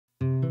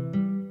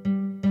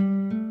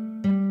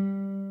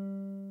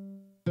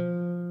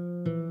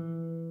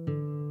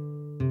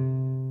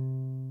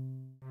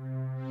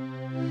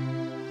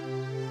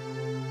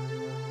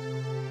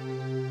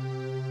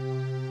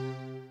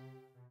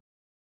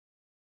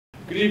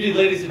Good evening,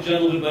 ladies and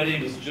gentlemen. My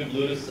name is Jim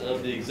Lunis.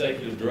 I'm the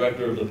Executive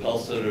Director of the Pell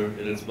Center,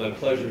 and it's my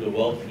pleasure to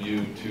welcome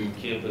you to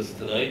campus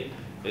tonight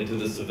and to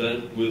this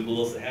event with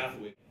Melissa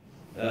Hathaway.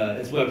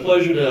 It's my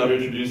pleasure now to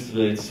introduce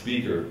tonight's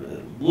speaker.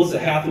 Melissa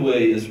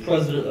Hathaway is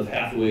President of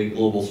Hathaway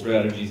Global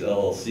Strategies,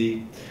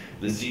 LLC,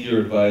 the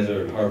Senior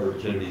Advisor at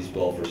Harvard Kennedy's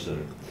Belfer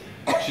Center.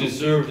 She has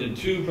served in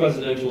 2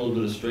 presidential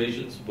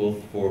administrations,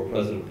 both for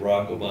President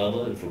Barack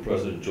Obama and for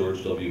President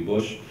George W.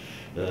 Bush,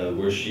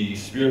 where she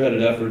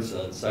spearheaded efforts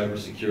on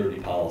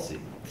cybersecurity policy.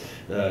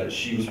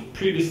 She was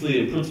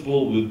previously a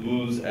principal with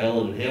Booz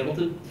Allen and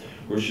Hamilton,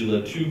 where she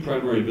led 2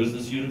 primary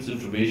business units,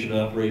 information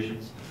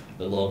operations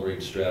and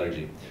long-range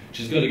strategy.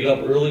 She's going to get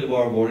up early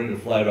tomorrow morning to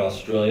fly to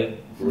Australia.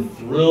 We're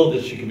thrilled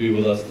that she can be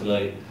with us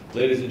tonight.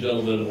 Ladies and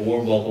gentlemen, a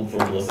warm welcome for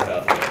Melissa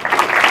Hathaway.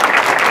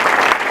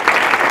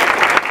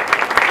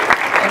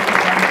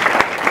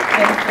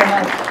 Thanks so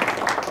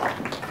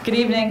much. Good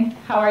evening.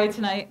 How are you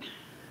tonight?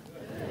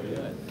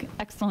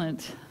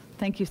 Excellent.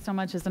 Thank you so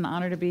much. It's an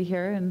honor to be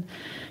here and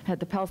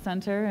at the Pell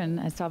Center and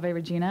at Salve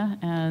Regina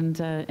and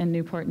in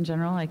Newport in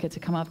general. I get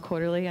to come up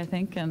quarterly, I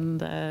think, and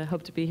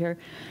hope to be here.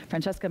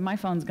 Francesca, my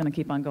phone's going to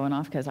keep on going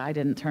off because I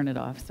didn't turn it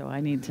off, so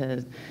I need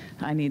to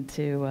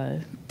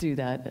do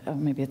that. Oh,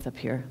 maybe it's up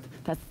here.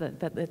 That's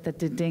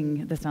the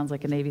ding that sounds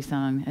like a Navy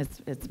song.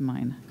 It's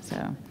mine. So,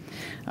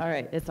 all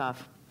right, it's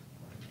off.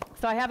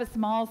 So I have a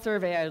small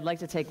survey I would like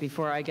to take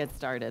before I get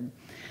started.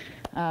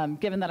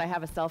 Given that I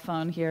have a cell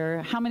phone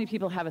here, how many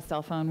people have a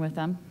cell phone with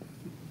them?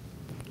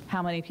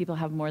 How many people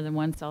have more than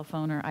one cell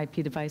phone or IP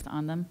device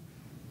on them?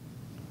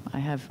 I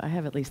have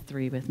at least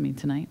 3 with me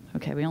tonight.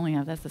 Okay,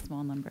 that's a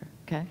small number,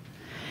 okay?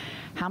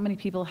 How many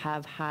people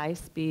have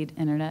high-speed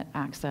internet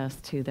access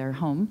to their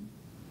home,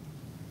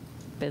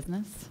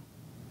 business?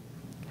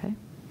 Okay.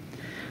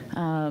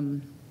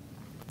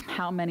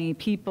 How many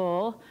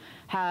people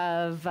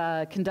have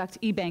conduct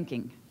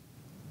e-banking?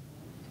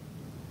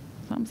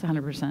 Almost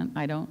 100%,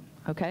 I don't.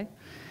 Okay.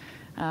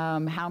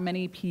 How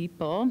many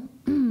people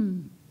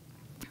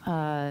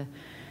have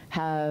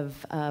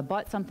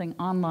bought something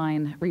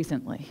online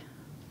recently?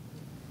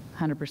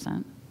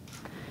 100%.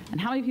 And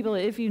how many people,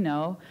 if you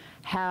know,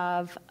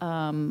 have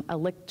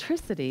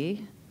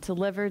electricity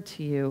delivered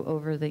to you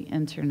over the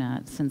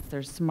internet, since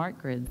there's smart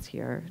grids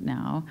here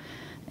now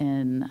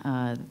in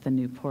the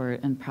Newport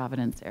and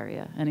Providence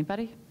area?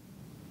 Anybody?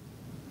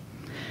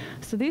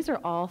 So these are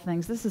all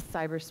things. This is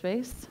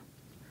cyberspace.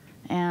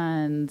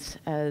 And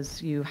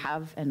as you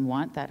have and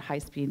want that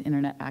high-speed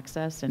internet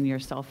access and your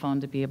cell phone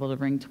to be able to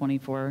ring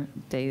 24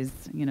 days,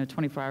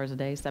 24 hours a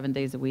day, 7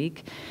 days a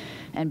week,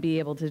 and be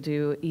able to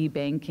do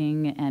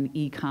e-banking and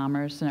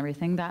e-commerce and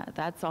everything,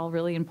 that's all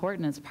really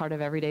important as part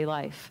of everyday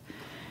life.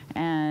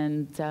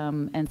 And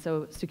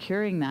so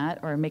securing that,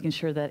 or making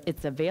sure that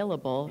it's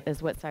available,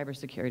 is what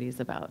cybersecurity is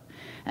about.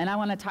 And I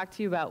want to talk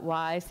to you about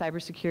why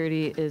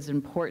cybersecurity is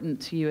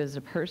important to you as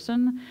a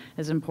person,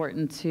 is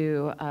important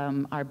to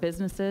our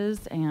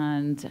businesses,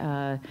 and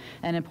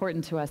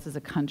important to us as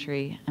a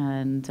country.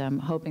 And I'm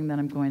hoping that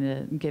I'm going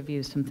to give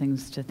you some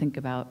things to think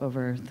about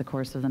over the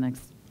course of the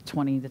next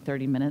 20 to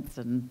 30 minutes,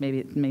 and maybe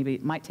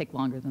it might take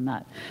longer than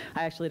that.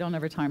 I actually don't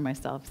ever time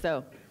myself.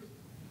 So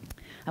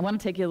I want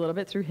to take you a little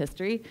bit through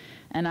history,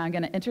 and I'm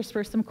going to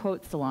intersperse some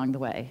quotes along the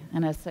way.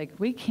 And it's like,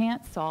 we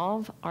can't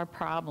solve our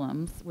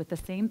problems with the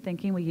same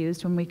thinking we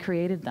used when we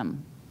created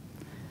them.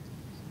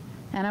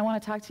 And I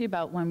want to talk to you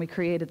about when we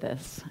created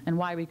this and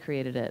why we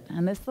created it.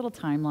 And this little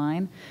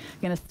timeline,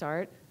 I'm going to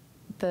start.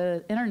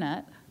 The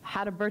internet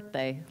had a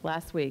birthday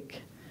last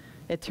week.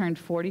 It turned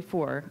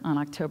 44 on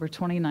October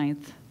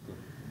 29th.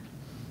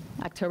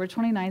 October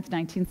 29th,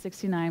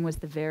 1969 was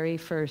the very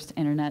first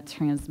internet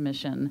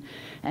transmission,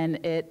 and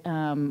it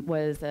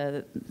was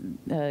a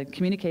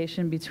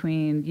communication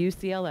between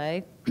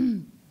UCLA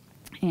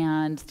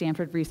and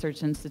Stanford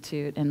Research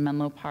Institute in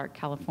Menlo Park,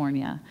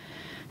 California.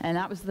 And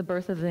that was the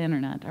birth of the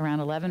internet, around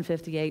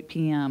 11:58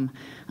 p.m.,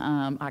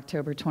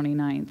 October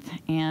 29th.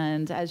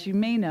 And as you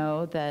may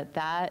know,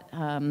 that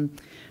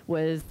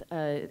was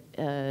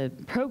a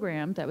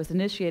program that was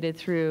initiated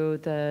through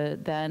the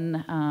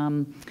then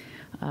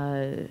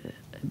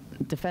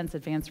Defense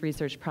Advanced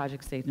Research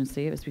Projects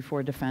Agency. It was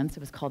before Defense. It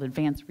was called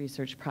Advanced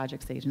Research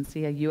Projects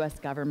Agency, a U.S.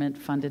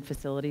 government-funded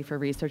facility for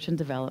research and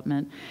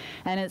development.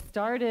 And it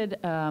started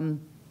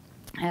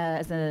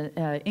as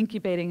an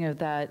incubating of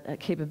that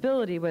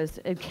capability was,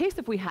 in case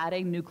if we had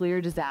a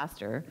nuclear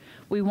disaster,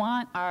 we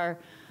want our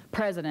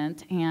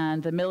president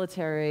and the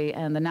military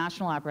and the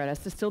national apparatus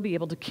to still be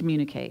able to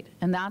communicate.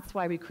 And that's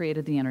why we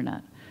created the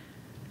internet.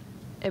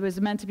 It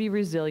was meant to be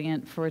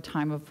resilient for a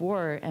time of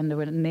war and to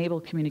enable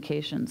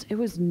communications. It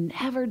was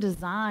never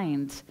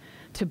designed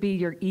to be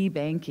your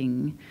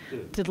e-banking,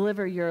 to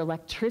deliver your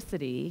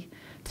electricity,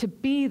 to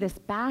be this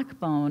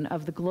backbone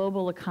of the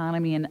global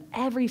economy in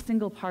every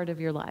single part of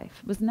your life.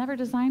 It was never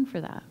designed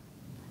for that.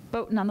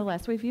 But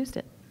nonetheless, we've used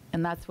it,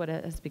 and that's what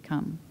it has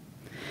become.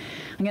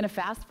 I'm going to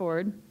fast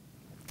forward.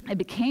 It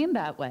became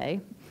that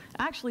way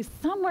actually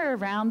somewhere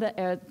around the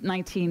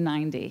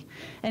 1990.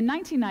 In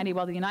 1990,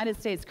 while the United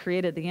States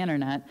created the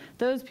internet,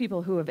 those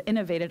people who have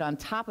innovated on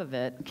top of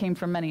it came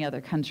from many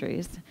other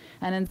countries.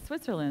 And in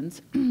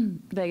Switzerland,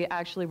 they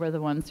actually were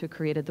the ones who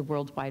created the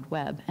World Wide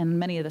Web and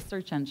many of the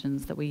search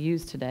engines that we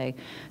use today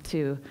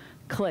to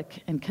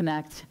click and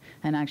connect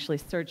and actually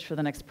search for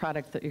the next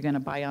product that you're going to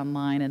buy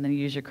online, and then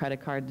use your credit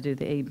card to do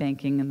the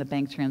e-banking and the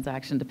bank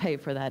transaction to pay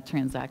for that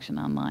transaction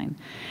online.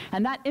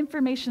 And that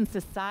information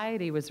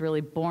society was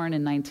really born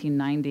in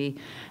 1990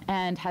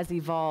 and has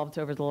evolved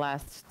over the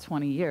last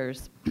 20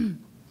 years.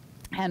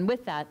 And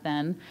with that,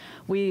 then,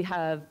 we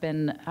have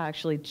been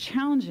actually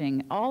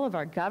challenging all of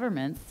our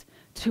governments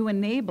to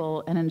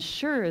enable and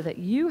ensure that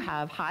you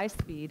have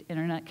high-speed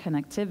internet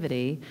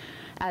connectivity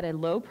at a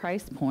low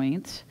price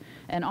point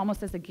and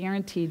almost as a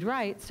guaranteed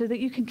right, so that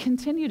you can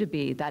continue to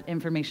be that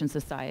information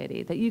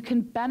society, that you can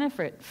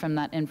benefit from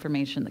that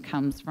information that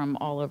comes from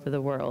all over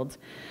the world.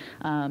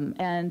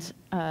 And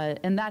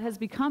that has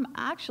become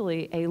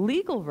actually a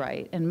legal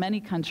right in many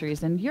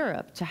countries in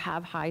Europe to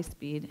have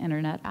high-speed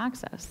internet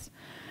access.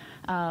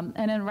 And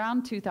in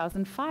around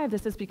 2005,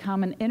 this has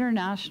become an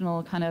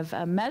international kind of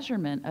a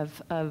measurement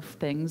of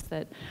things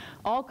that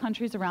all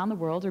countries around the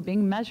world are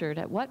being measured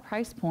at what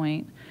price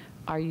point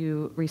are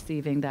you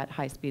receiving that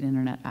high-speed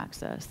internet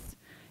access?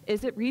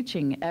 Is it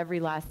reaching every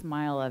last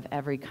mile of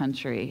every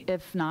country?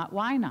 If not,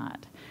 why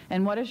not?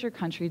 And what is your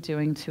country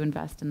doing to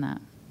invest in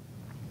that?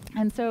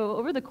 And so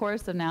over the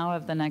course of now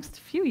of the next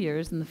few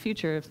years and the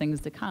future of things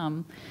to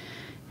come,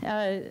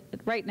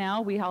 right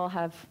now we all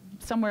have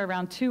somewhere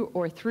around 2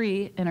 or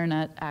 3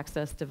 internet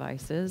access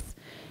devices.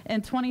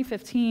 In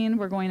 2015,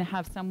 we're going to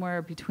have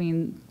somewhere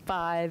between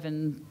 5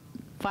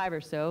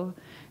 or so.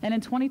 And in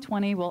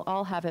 2020, we'll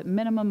all have at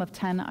minimum of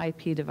 10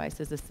 IP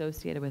devices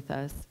associated with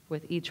us,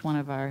 with each one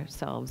of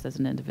ourselves as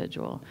an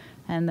individual.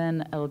 And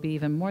then it'll be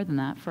even more than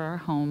that for our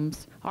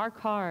homes, our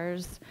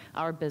cars,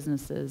 our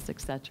businesses, et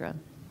cetera.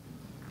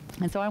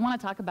 And so I want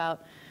to talk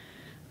about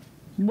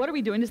what are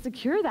we doing to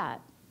secure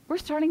that? We're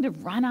starting to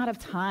run out of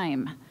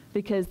time,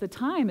 because the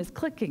time is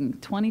clicking.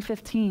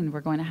 2015, we're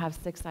going to have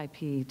 6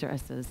 IP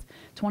addresses.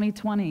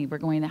 2020, we're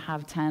going to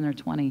have 10 or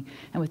 20.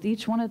 And with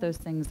each one of those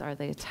things, are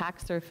the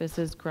attack surface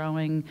is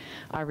growing,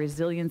 our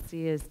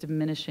resiliency is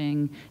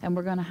diminishing, and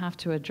we're going to have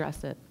to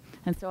address it.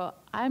 And so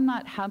I'm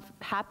not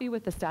happy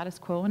with the status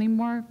quo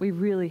anymore. We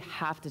really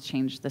have to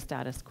change the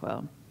status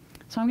quo.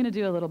 So I'm going to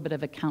do a little bit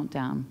of a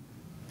countdown.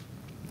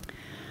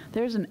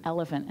 There's an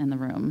elephant in the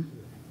room.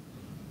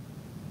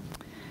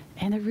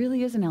 And there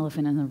really is an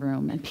elephant in the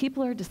room, and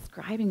people are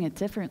describing it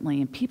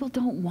differently, and people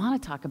don't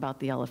want to talk about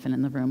the elephant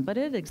in the room, but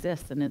it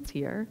exists and it's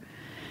here.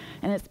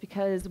 And it's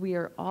because we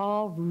are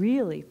all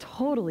really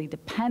totally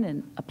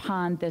dependent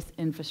upon this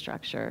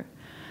infrastructure,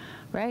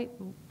 right?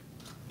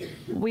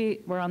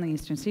 We're on the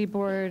Eastern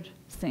Seaboard.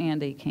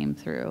 Sandy came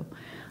through.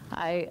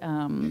 I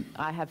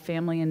have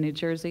family in New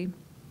Jersey.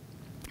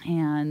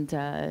 And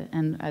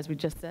as we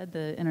just said,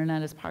 the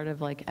internet is part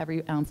of like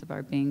every ounce of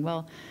our being.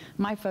 Well,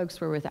 my folks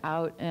were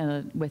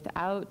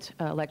without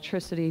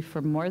electricity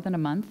for more than a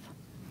month.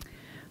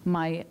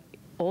 My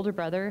older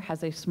brother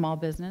has a small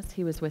business.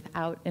 He was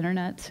without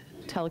internet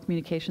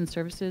telecommunication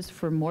services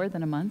for more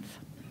than a month.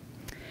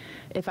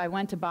 If I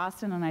went to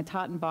Boston and I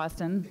taught in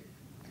Boston,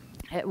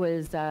 it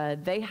was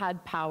they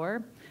had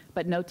power,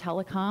 but no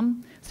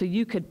telecom. So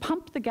you could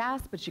pump the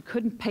gas, but you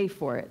couldn't pay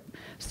for it.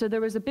 So there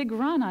was a big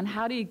run on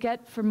how do you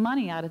get for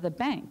money out of the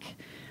bank.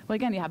 Well,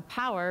 again, you have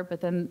power,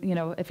 but then, you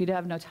know, if you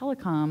have no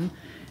telecom,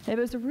 it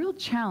was a real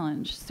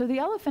challenge. So the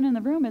elephant in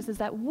the room is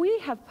that we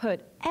have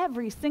put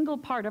every single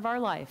part of our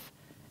life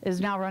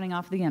is now running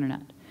off the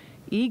internet.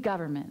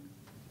 E-government,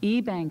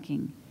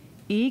 e-banking,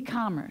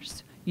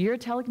 e-commerce, your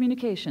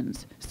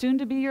telecommunications, soon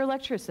to be your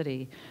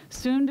electricity,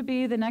 soon to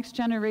be the next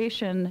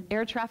generation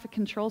air traffic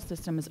control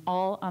system is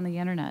all on the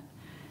internet.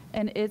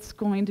 And it's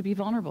going to be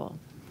vulnerable.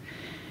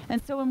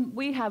 And so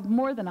we have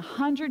more than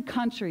 100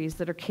 countries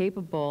that are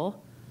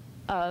capable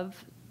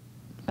of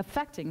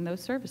affecting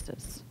those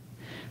services.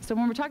 So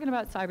when we're talking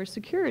about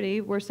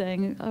cybersecurity, we're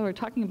saying, oh, we're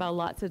talking about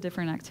lots of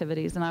different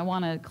activities, and I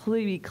want to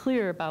be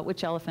clear about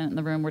which elephant in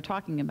the room we're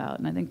talking about,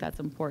 and I think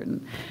that's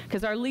important,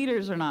 because our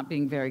leaders are not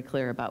being very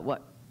clear about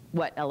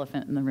what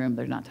elephant in the room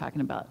they're not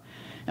talking about.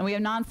 And we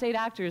have non-state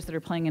actors that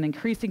are playing an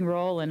increasing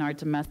role in our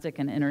domestic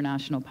and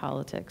international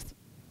politics.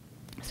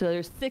 So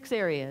there's 6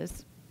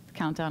 areas,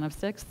 countdown of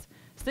 6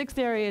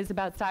 areas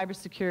about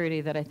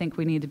cybersecurity that I think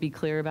we need to be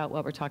clear about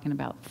what we're talking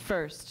about.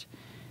 First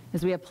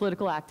is we have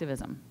political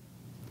activism.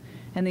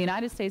 In the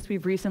United States,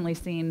 we've recently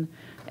seen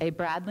a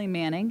Bradley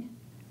Manning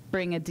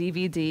bring a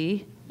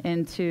DVD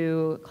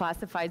into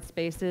classified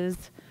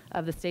spaces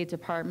of the State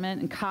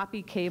Department and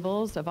copy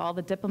cables of all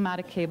the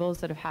diplomatic cables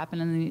that have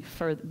happened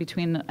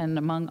between and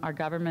among our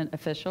government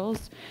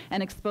officials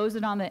and expose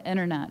it on the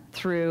internet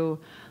through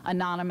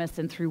Anonymous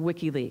and through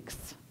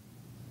WikiLeaks.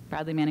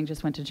 Bradley Manning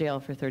just went to jail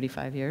for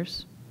 35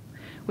 years.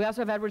 We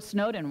also have Edward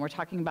Snowden. We're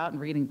talking about and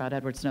reading about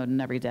Edward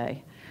Snowden every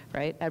day,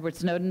 right? Edward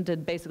Snowden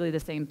did basically the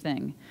same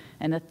thing.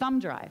 And a thumb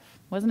drive,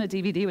 wasn't a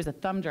DVD, it was a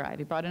thumb drive.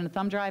 He brought in a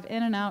thumb drive,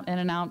 in and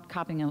out,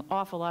 copying an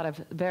awful lot of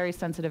very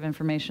sensitive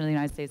information of the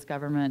United States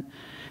government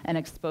and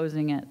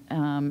exposing it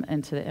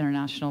into the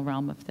international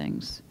realm of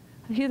things.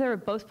 Here they were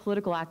both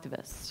political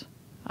activists.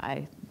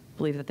 I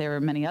believe that there are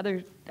many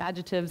other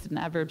adjectives and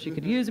adverbs you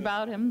could use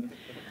about him.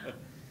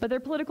 But they're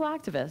political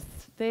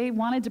activists. They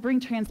wanted to bring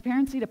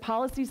transparency to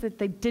policies that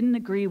they didn't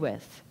agree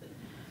with.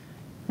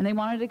 And they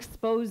wanted to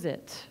expose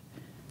it.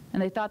 And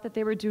they thought that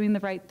they were doing the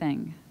right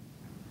thing.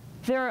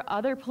 There are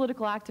other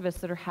political activists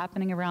that are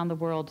happening around the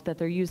world that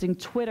they're using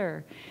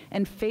Twitter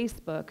and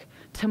Facebook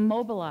to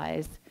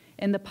mobilize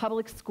in the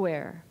public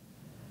square,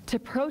 to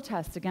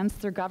protest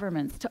against their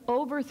governments, to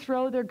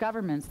overthrow their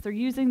governments. They're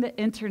using the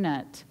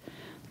internet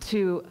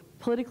to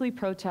politically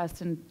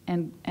protest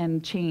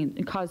and change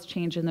and cause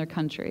change in their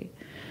country.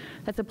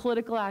 That's a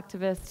political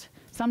activist.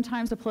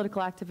 Sometimes a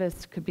political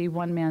activist could be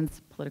one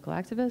man's political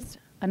activist.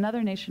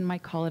 Another nation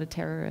might call it a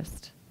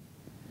terrorist.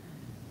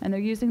 And they're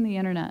using the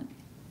internet.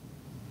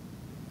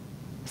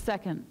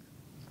 Second,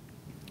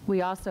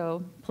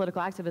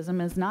 political activism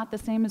is not the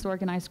same as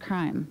organized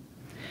crime.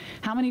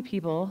 How many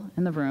people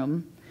in the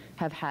room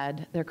have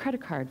had their credit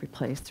card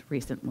replaced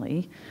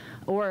recently,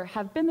 or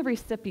have been the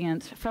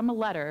recipient from a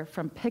letter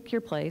from pick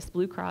your place,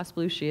 Blue Cross,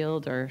 Blue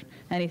Shield, or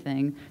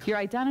anything? Your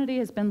identity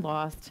has been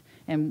lost,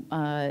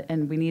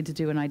 and we need to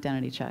do an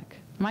identity check.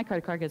 My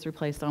credit card gets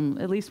replaced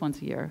at least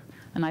once a year,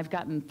 and I've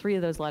gotten 3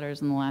 of those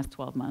letters in the last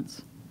 12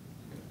 months.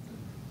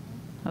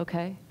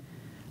 Okay?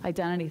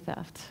 Identity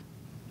theft.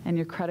 And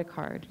your credit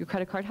card. Your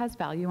credit card has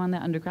value on the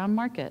underground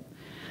market.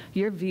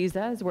 Your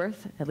Visa is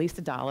worth at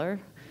least $1.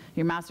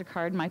 Your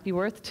MasterCard might be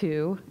worth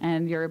 $2,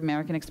 and your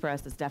American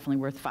Express is definitely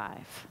worth $5.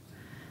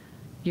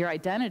 Your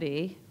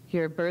identity,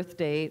 your birth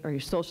date, or your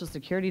social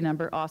security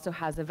number also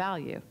has a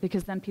value,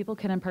 because then people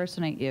can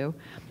impersonate you,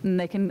 and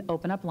they can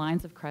open up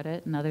lines of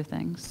credit and other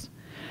things.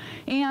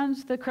 And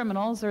the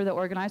criminals or the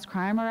organized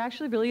crime are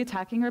actually really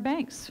attacking our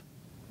banks.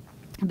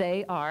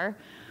 They are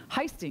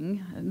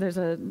heisting. There's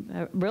a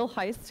real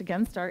heist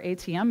against our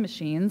ATM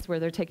machines where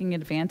they're taking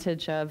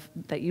advantage of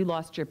that you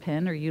lost your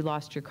PIN or you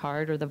lost your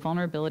card or the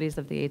vulnerabilities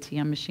of the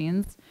ATM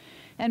machines.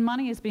 And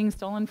money is being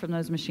stolen from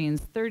those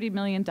machines, $30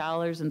 million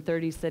in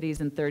 30 cities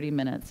in 30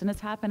 minutes. And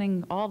it's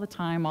happening all the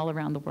time, all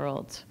around the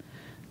world.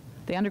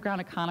 The underground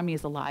economy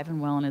is alive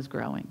and well and is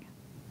growing.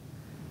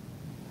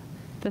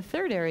 The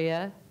third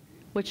area,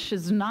 which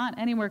is not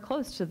anywhere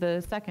close to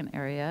the second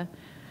area,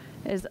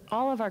 is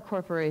all of our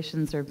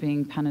corporations are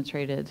being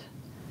penetrated.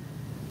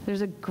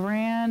 There's a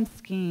grand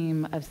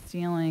scheme of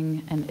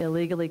stealing and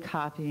illegally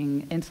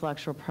copying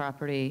intellectual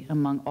property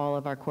among all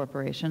of our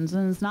corporations.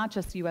 And it's not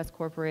just US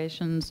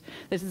corporations.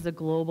 This is a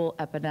global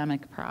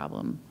epidemic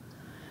problem.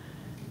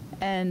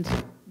 And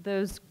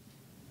the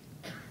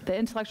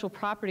intellectual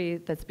property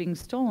that's being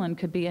stolen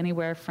could be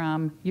anywhere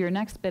from your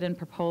next bid and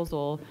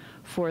proposal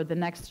for the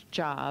next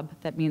job.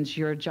 That means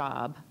your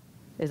job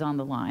is on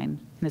the line,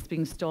 and it's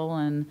being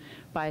stolen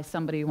by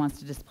somebody who wants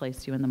to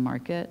displace you in the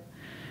market.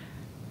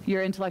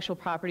 Your intellectual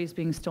property is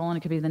being stolen. It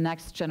could be the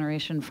next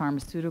generation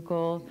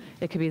pharmaceutical.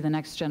 It could be the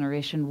next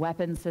generation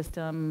weapon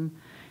system.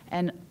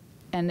 And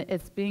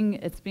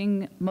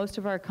most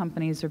of our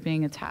companies are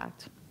being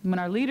attacked. When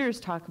our leaders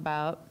talk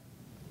about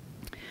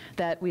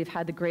that we've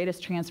had the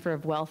greatest transfer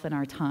of wealth in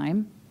our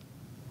time,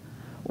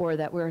 or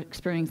that we're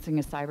experiencing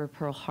a cyber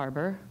Pearl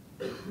Harbor,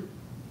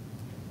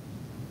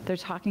 they're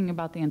talking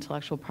about the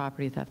intellectual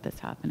property theft that's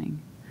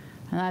happening.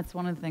 And that's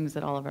one of the things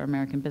that all of our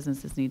American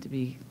businesses need to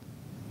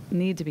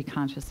be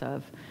conscious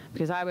of,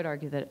 because I would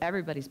argue that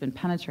everybody's been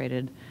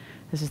penetrated.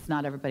 It's just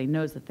not everybody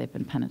knows that they've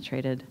been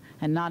penetrated,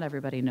 and not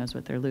everybody knows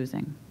what they're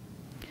losing.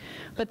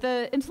 But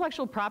the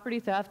intellectual property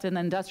theft and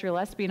the industrial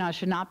espionage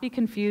should not be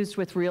confused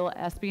with real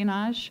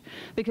espionage,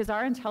 because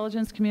our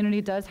intelligence community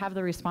does have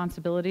the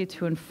responsibility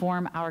to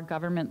inform our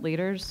government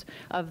leaders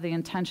of the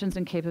intentions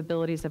and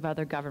capabilities of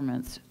other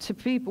governments, to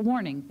be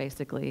warning,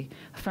 basically,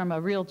 from a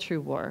real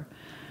true war.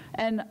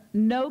 And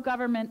no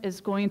government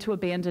is going to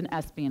abandon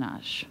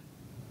espionage.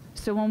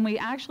 So when we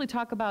actually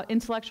talk about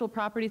intellectual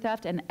property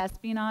theft and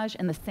espionage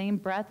in the same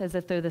breath as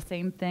if they're the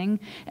same thing,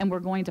 and we're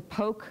going to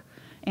poke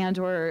and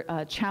or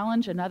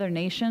challenge another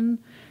nation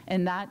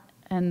in that,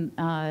 and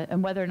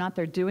whether or not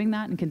they're doing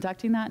that and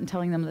conducting that and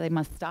telling them that they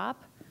must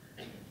stop,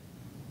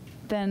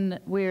 then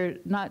we're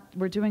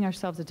doing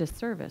ourselves a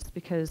disservice,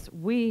 because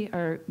we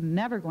are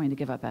never going to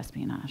give up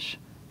espionage,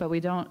 but we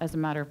don't, as a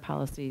matter of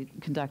policy,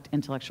 conduct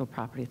intellectual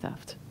property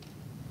theft.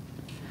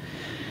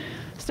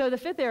 So the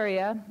fifth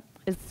area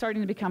is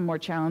starting to become more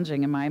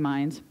challenging in my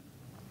mind.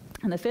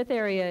 And the fifth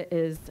area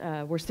is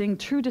we're seeing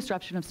true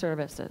disruption of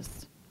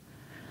services.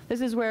 This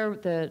is where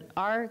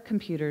our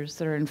computers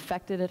that are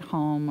infected at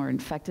home or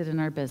infected in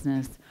our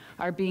business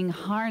are being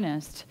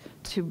harnessed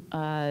to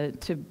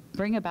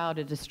bring about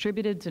a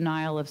distributed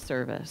denial of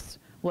service.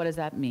 What does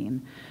that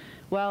mean?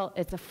 Well,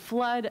 it's a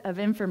flood of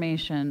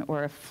information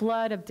or a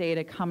flood of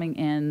data coming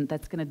in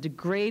that's going to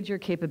degrade your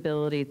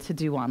capability to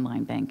do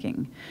online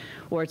banking,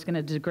 or it's going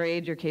to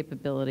degrade your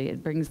capability.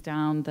 It brings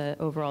down the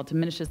overall,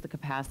 diminishes the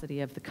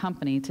capacity of the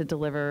company to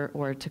deliver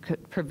or to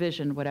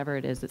provision whatever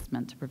it is it's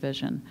meant to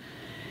provision.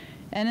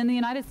 And in the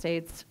United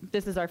States,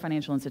 this is our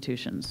financial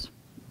institutions.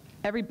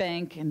 Every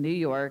bank in New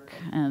York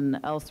and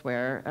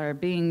elsewhere are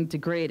being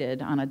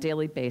degraded on a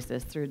daily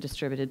basis through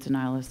distributed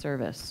denial of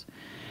service.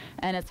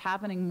 And it's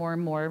happening more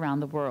and more around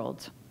the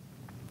world.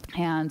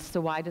 And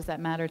so why does that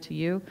matter to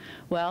you?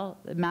 Well,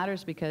 it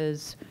matters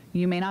because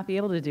you may not be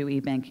able to do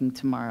e-banking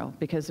tomorrow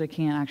because they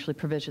can't actually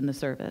provision the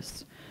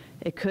service.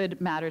 It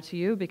could matter to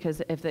you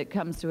because if it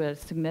comes to a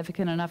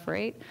significant enough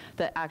rate,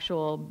 the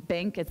actual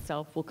bank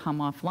itself will come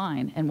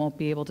offline and won't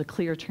be able to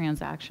clear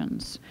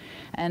transactions.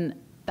 And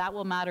that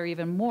will matter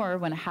even more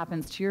when it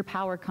happens to your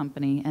power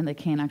company and they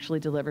can't actually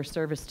deliver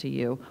service to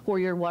you, or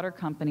your water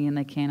company and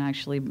they can't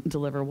actually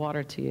deliver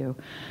water to you,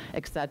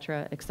 et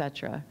cetera, et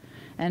cetera.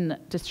 And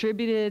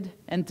distributed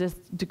and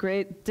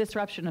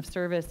disruption of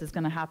service is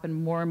going to happen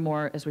more and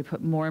more as we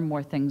put more and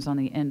more things on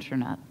the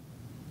internet.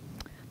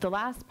 The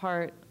last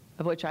part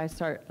of which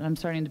I'm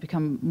starting to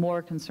become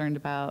more concerned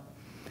about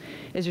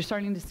is you're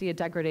starting to see a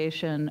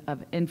degradation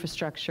of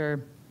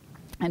infrastructure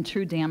and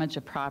true damage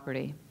of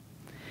property.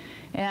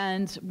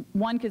 And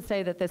one could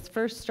say that this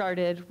first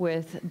started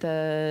with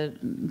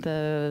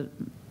the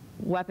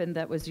weapon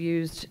that was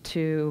used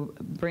to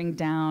bring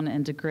down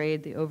and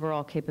degrade the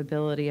overall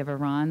capability of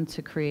Iran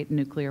to create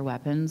nuclear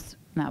weapons,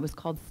 and that was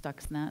called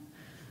Stuxnet.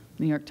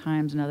 New York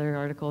Times and other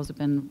articles have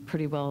been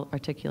pretty well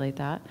articulate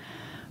that.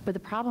 But the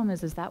problem is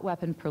that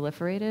weapon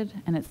proliferated,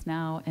 and it's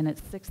now in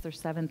its 6th or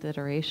 7th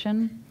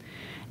iteration,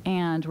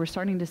 and we're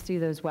starting to see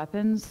those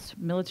weapons,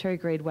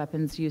 military-grade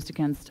weapons, used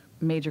against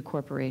major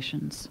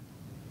corporations.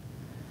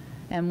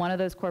 And one of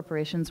those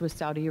corporations was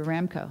Saudi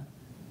Aramco.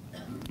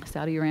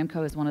 Saudi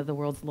Aramco is one of the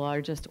world's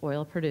largest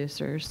oil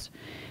producers,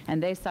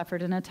 and they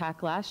suffered an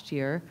attack last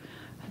year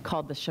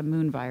called the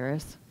Shamoon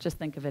virus. Just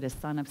think of it as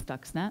son of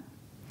Stuxnet.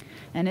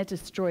 And it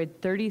destroyed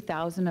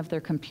 30,000 of their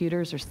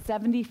computers, or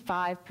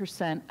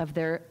 75% of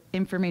their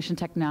information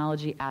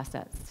technology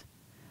assets.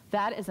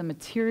 That is a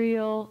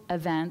material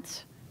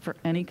event for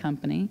any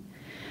company,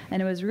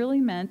 and it was really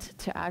meant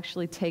to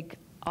actually take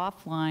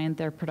offline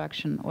their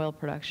production, oil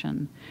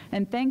production.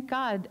 And thank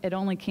God it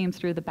only came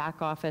through the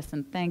back office,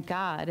 and thank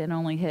God it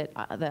only hit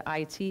the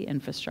IT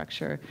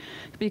infrastructure.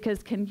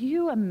 Because can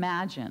you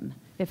imagine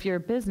if you're a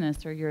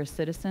business or you're a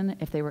citizen,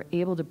 if they were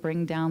able to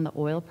bring down the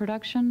oil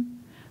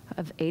production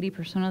of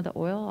 80% of the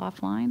oil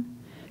offline?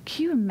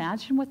 Can you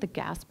imagine what the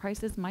gas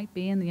prices might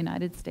be in the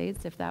United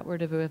States if that were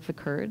to have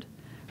occurred?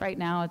 Right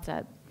now it's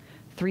at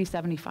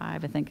 $3.75,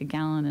 I think, a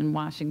gallon in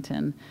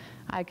Washington.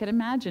 I could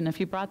imagine if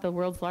you brought the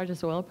world's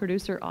largest oil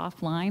producer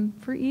offline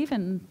for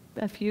even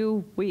a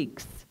few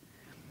weeks,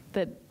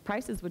 that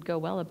prices would go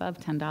well above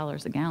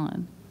 $10 a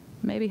gallon,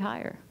 maybe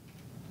higher.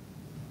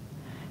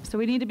 So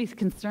we need to be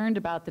concerned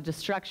about the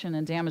destruction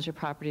and damage of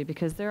property,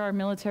 because there are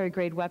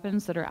military-grade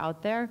weapons that are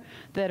out there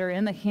that are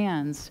in the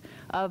hands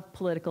of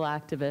political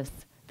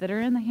activists, that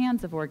are in the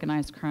hands of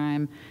organized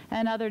crime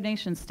and other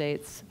nation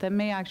states that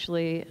may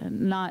actually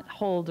not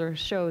hold or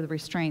show the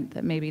restraint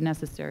that may be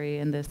necessary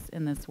in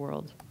this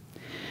world.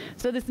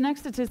 So this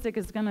next statistic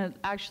is going to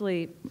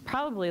actually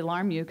probably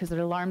alarm you, because it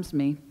alarms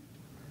me.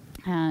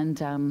 And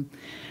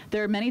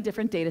there are many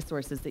different data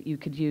sources that you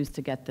could use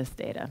to get this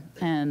data.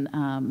 And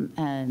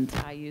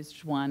I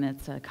used one.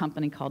 It's a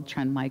company called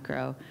Trend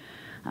Micro.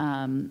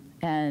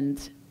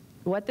 And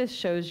what this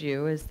shows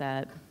you is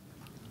that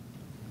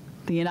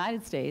the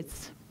United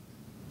States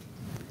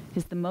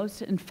is the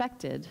most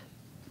infected,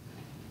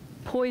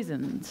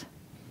 poisoned,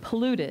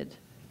 polluted,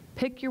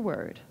 pick your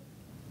word,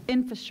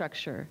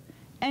 infrastructure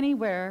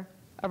anywhere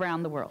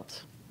around the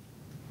world.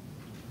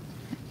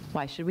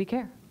 Why should we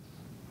care?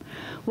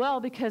 Well,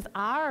 because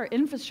our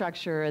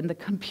infrastructure and the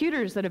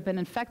computers that have been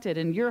infected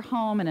in your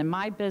home and in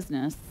my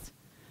business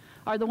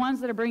are the ones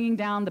that are bringing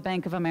down the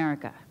Bank of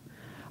America,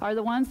 are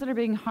the ones that are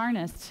being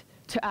harnessed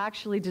to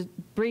actually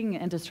bring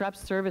and disrupt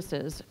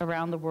services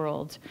around the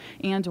world,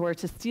 and or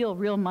to steal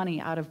real money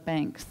out of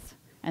banks.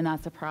 And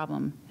that's a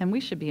problem. And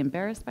we should be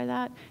embarrassed by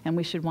that, and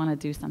we should want to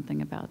do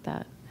something about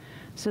that.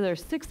 So there are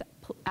 6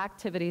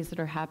 activities that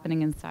are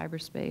happening in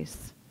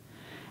cyberspace.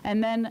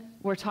 And then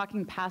we're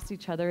talking past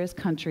each other as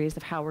countries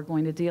of how we're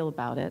going to deal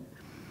about it.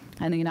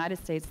 And the United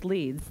States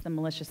leads the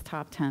malicious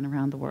top 10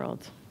 around the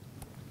world.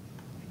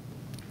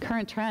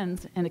 Current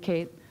trends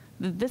indicate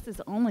that this is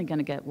only going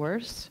to get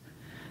worse,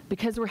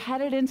 because we're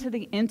headed into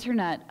the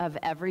Internet of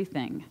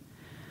everything.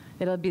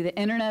 It'll be the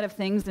Internet of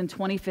Things in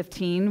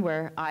 2015,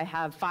 where I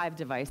have 5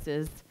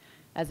 devices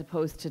as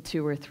opposed to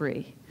 2 or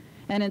 3.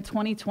 And in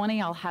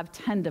 2020, I'll have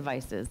 10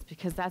 devices,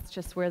 because that's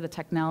just where the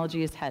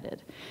technology is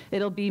headed.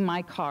 It'll be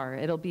my car,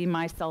 it'll be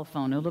my cell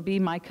phone, it'll be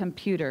my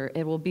computer,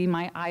 it will be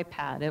my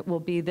iPad, it will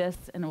be this,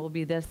 and it will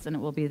be this, and it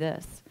will be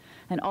this.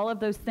 And all of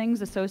those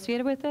things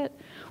associated with it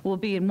will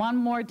be in one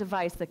more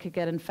device that could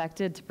get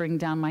infected to bring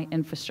down my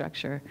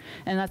infrastructure.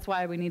 And that's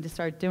why we need to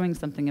start doing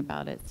something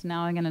about it. So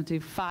now I'm going to do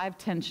 5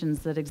 tensions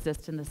that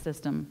exist in the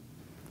system.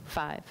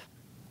 5.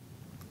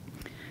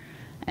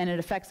 And it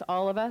affects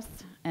all of us,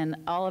 and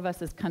all of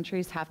us as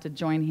countries have to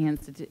join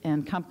hands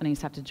and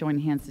companies have to join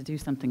hands to do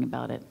something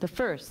about it. The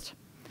first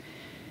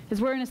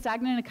is we're in a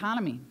stagnant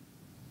economy.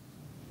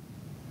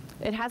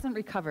 It hasn't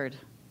recovered.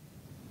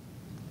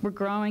 We're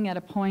growing at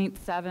a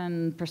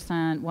 0.7%, 1%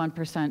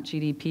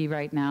 GDP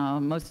right now.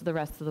 Most of the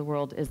rest of the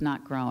world is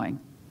not growing.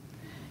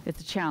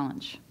 It's a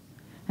challenge.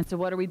 And so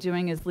what are we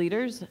doing as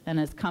leaders and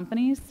as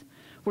companies?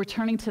 We're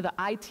turning to the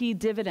IT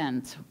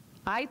dividend.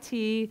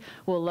 IT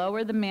will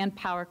lower the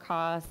manpower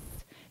costs.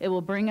 It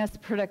will bring us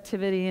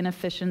productivity and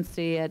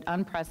efficiency at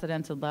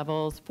unprecedented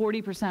levels,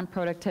 40%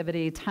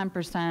 productivity,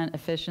 10%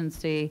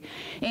 efficiency.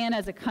 And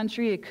as a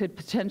country, it could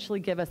potentially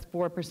give us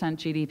 4%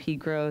 GDP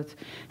growth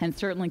and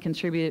certainly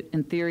contribute,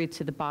 in theory,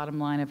 to the bottom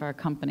line of our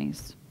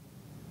companies.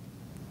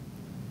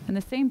 In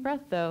the same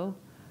breath, though,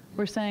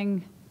 we're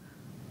saying,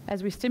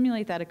 as we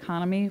stimulate that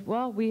economy,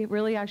 well, we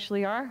really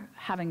actually are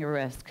having a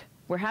risk.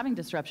 We're having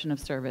disruption of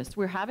service.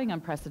 We're having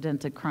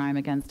unprecedented crime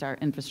against our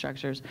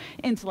infrastructures,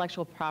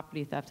 intellectual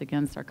property theft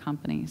against our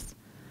companies.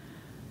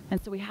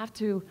 And so we have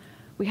to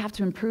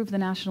improve the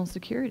national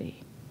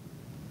security.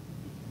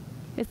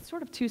 It's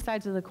sort of 2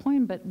 sides of the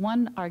coin, but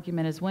one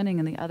argument is winning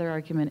and the other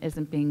argument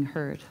isn't being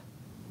heard.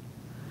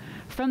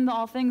 From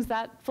all things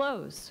that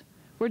flows,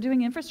 we're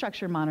doing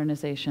infrastructure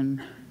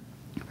modernization,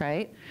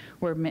 right?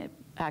 We're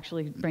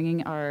actually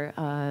bringing our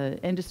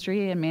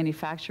industry and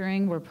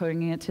manufacturing, we're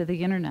putting it to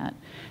the internet,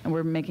 and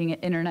we're making it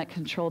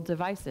internet-controlled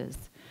devices.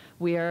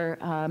 We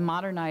are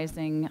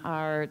modernizing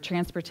our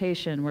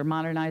transportation, we're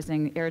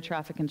modernizing air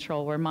traffic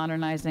control, we're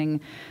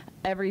modernizing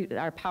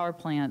our power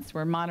plants,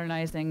 we're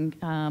modernizing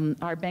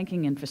our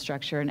banking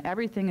infrastructure, and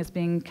everything is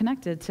being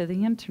connected to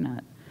the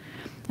internet.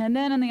 And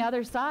then on the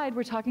other side,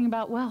 we're talking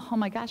about, well, oh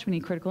my gosh, we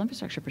need critical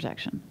infrastructure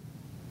protection,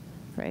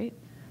 right?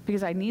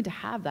 Because I need to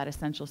have that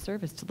essential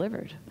service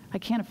delivered. I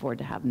can't afford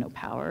to have no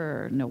power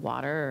or no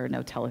water or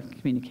no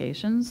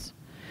telecommunications.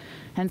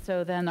 And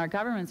so then our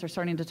governments are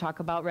starting to talk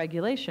about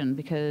regulation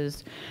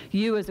because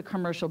you as a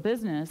commercial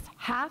business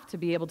have to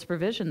be able to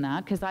provision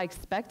that because I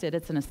expect it.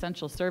 It's an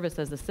essential service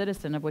as a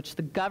citizen of which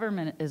the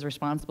government is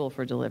responsible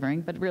for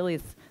delivering, but really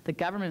it's the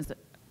government is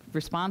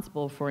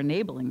responsible for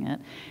enabling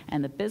it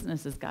and the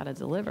business has got to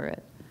deliver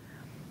it.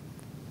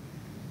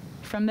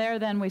 From there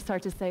then we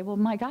start to say, well,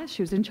 my gosh,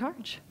 who's in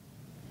charge?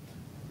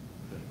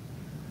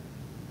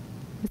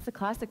 It's the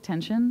classic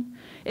tension.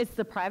 It's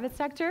the private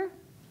sector,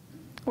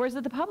 or is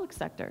it the public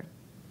sector?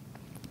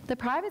 The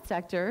private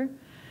sector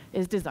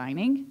is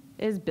designing,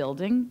 is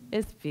building,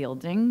 is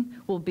fielding,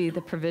 will be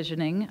the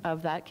provisioning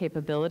of that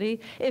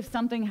capability. If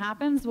something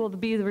happens, will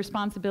be the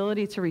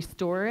responsibility to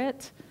restore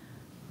it.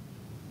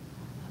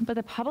 But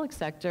the public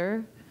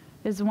sector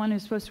is the one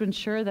who's supposed to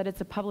ensure that it's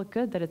a public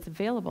good, that it's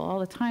available all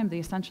the time, the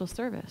essential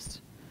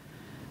service.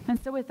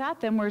 And so with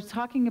that, then, we're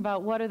talking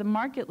about what are the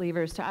market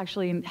levers to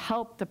actually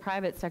help the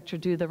private sector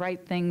do the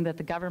right thing that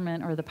the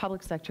government or the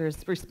public sector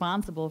is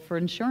responsible for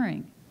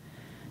ensuring.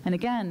 And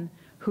again,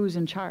 who's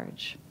in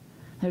charge?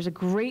 There's a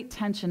great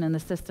tension in the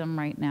system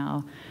right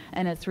now,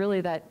 and it's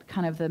really that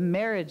kind of the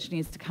marriage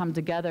needs to come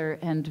together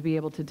and to be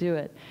able to do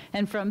it.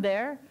 And from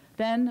there,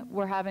 then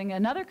we're having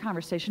another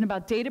conversation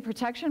about data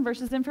protection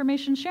versus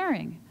information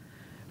sharing,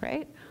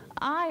 right?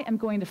 I am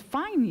going to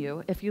fine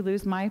you if you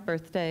lose my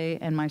birthday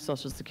and my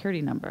social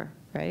security number,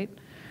 right?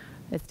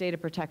 It's data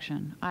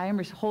protection. I am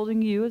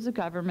holding you as a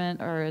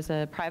government or as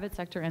a private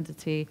sector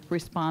entity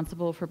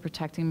responsible for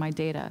protecting my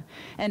data.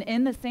 And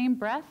in the same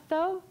breath,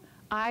 though,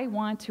 I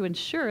want to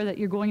ensure that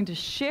you're going to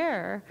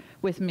share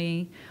with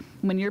me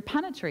when you're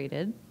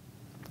penetrated,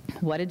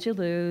 what did you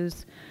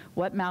lose?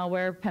 What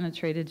malware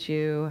penetrated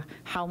you?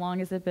 How long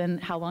has it been?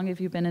 How long have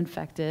you been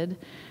infected?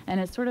 And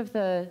it's sort of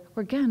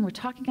we're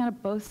talking out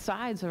of both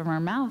sides of our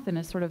mouth, and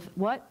it's sort of,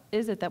 what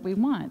is it that we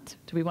want?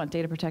 Do we want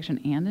data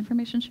protection and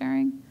information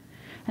sharing?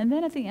 And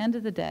then at the end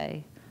of the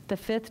day, the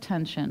 5th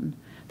tension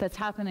that's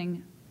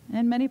happening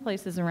in many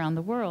places around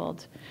the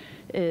world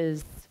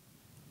is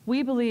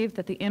we believe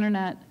that the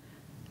internet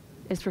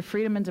is for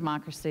freedom and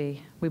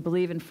democracy. We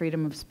believe in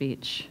freedom of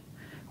speech.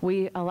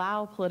 We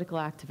allow political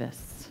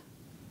activists.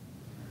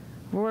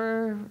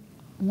 We're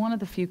one of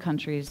the few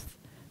countries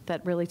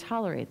that really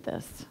tolerate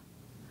this.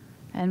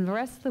 And the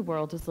rest of the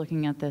world is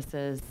looking at this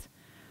as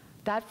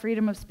that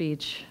freedom of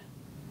speech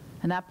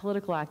and that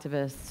political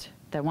activist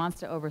that wants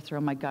to overthrow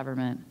my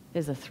government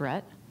is a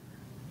threat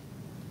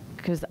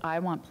because I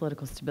want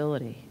political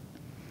stability.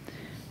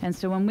 And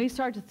so when we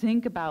start to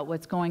think about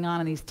what's going on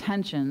in these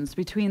tensions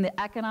between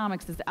the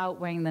economics that's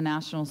outweighing the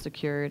national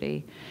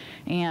security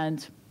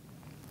and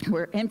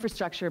we're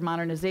infrastructure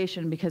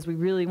modernization because we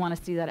really want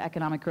to see that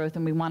economic growth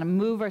and we want to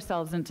move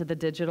ourselves into the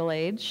digital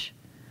age.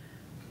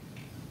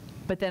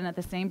 But then at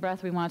the same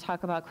breath, we want to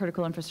talk about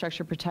critical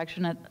infrastructure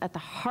protection. At the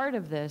heart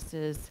of this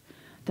is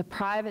the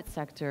private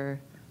sector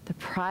The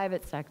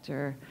private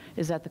sector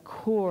is at the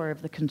core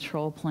of the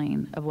control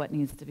plane of what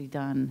needs to be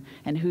done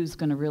and who's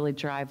going to really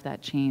drive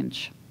that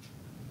change.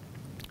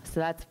 So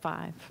that's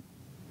 5.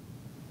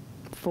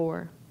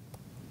 4.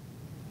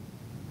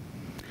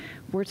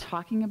 We're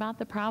talking about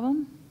the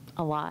problem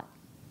a lot.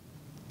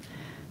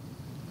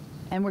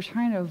 And we're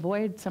trying to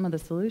avoid some of the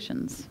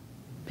solutions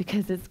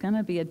because it's going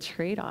to be a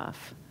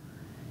trade-off.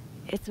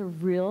 It's a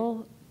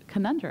real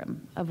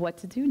conundrum of what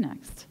to do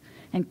next.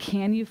 And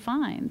can you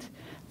find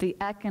the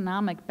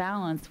economic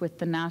balance with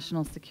the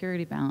national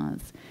security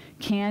balance?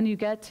 Can you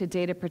get to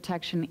data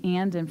protection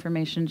and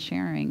information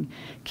sharing?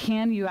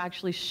 Can you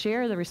actually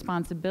share the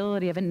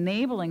responsibility of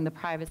enabling the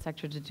private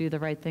sector to do the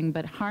right thing,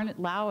 but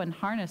allow and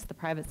harness the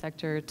private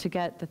sector to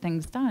get the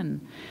things done?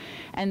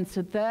 And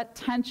so that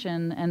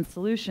tension and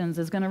solutions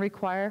is going to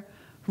require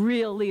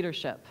real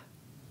leadership,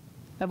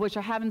 of which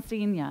I haven't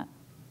seen yet.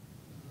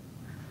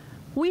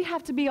 We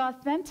have to be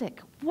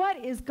authentic.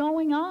 What is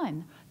going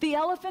on? The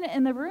elephant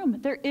in the room.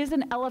 There is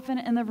an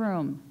elephant in the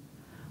room.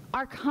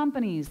 Our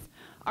companies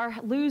are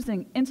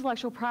losing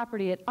intellectual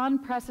property at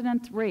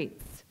unprecedented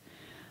rates.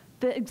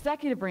 The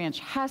executive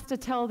branch has to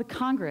tell the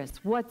Congress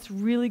what's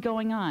really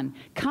going on.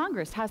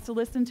 Congress has to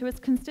listen to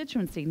its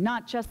constituency,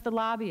 not just the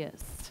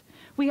lobbyists.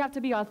 We have to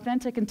be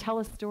authentic and tell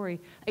a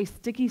story, a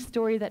sticky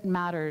story that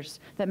matters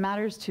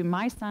to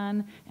my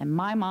son and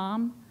my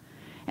mom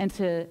and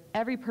to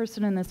every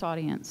person in this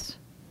audience.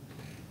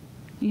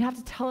 You have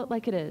to tell it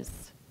like it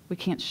is. We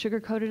can't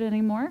sugarcoat it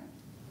anymore.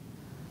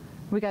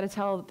 We got to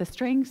tell the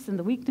strengths and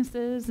the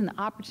weaknesses and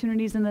the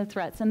opportunities and the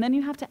threats. And then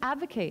you have to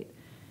advocate.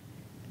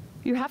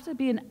 You have to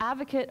be an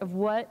advocate of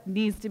what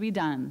needs to be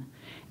done.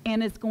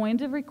 And it's going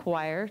to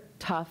require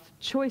tough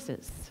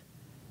choices.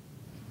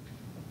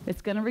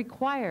 It's going to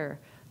require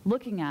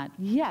looking at,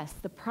 yes,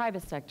 the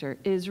private sector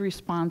is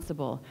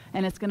responsible.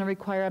 And it's going to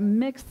require a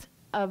mix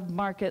of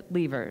market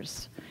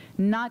levers,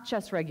 not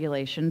just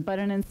regulation, but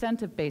an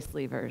incentive-based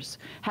levers.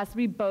 Has to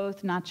be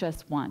both, not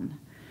just one.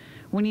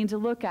 We need to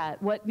look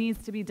at what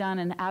needs to be done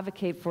and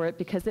advocate for it,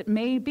 because it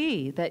may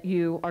be that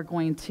you are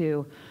going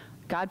to,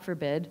 God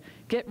forbid,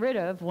 get rid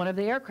of one of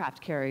the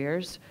aircraft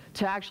carriers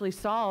to actually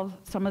solve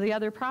some of the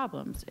other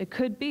problems. It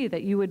could be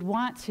that you would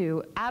want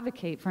to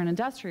advocate for an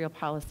industrial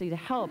policy to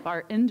help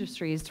our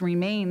industries to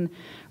remain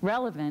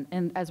relevant,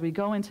 and as we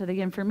go into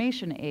the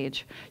information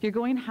age, you're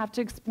going to have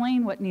to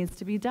explain what needs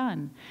to be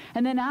done.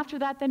 And then after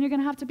that, then you're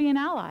going to have to be an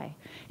ally.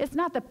 It's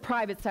not the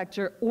private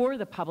sector or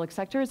the public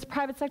sector, it's the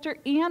private sector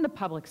and the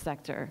public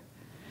sector.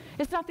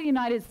 It's not the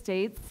United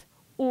States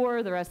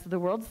or the rest of the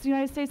world, it's the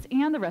United States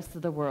and the rest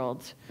of the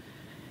world.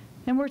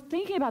 And we're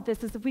thinking about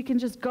this as if we can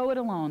just go it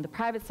alone. The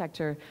private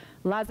sector,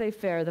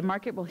 laissez-faire, the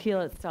market will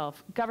heal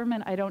itself.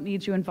 Government, I don't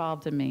need you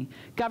involved in me.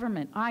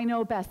 Government, I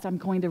know best, I'm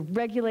going to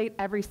regulate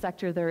every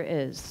sector there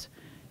is.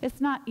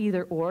 It's not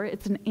either or,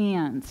 it's an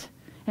and.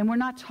 And we're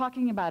not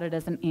talking about it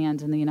as an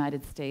and in the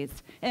United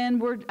States.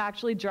 And we're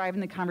actually driving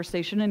the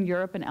conversation in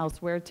Europe and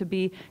elsewhere to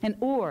be an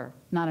or,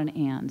 not an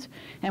and.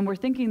 And we're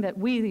thinking that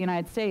we, the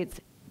United States,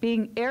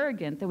 being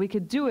arrogant, that we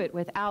could do it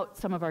without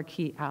some of our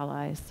key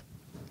allies.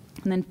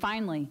 And then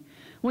finally,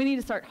 we need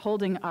to start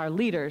holding our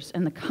leaders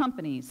and the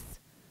companies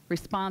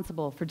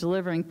responsible for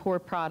delivering poor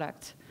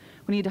product.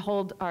 We need to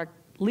hold our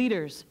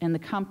leaders and the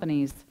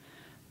companies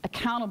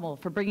accountable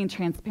for bringing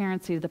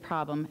transparency to the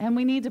problem. And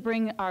we need to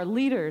bring our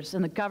leaders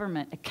and the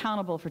government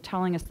accountable for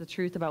telling us the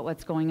truth about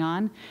what's going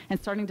on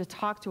and starting to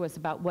talk to us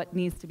about what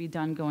needs to be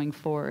done going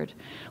forward.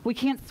 We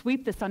can't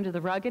sweep this under the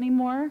rug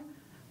anymore.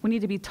 We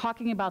need to be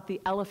talking about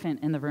the elephant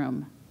in the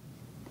room.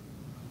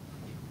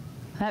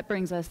 That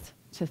brings us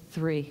to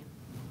 3.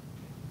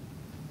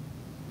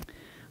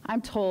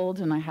 I'm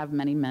told, and I have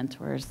many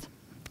mentors,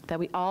 that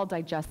we all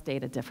digest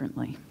data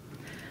differently,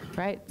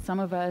 right? Some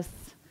of us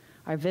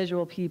are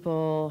visual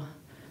people,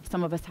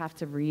 some of us have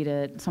to read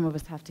it, some of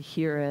us have to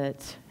hear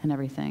it and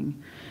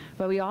everything.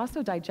 But we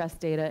also digest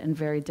data in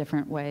very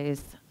different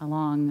ways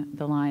along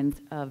the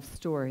lines of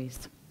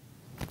stories.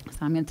 So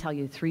I'm going to tell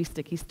you 3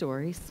 sticky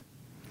stories,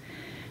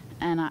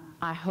 and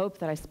I hope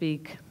that I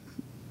speak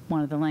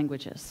one of the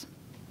languages.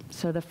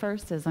 So the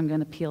first is I'm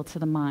going to appeal to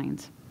the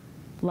mind.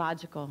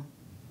 Logical.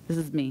 This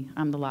is me.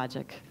 I'm the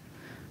logic.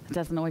 It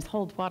doesn't always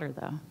hold water,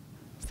 though.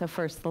 So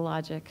first, the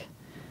logic.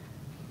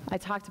 I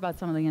talked about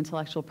some of the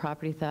intellectual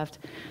property theft.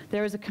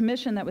 There was a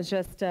commission that was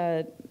just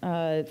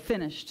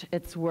finished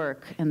its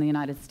work in the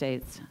United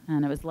States,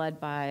 and it was led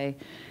by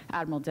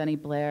Admiral Denny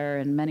Blair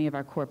and many of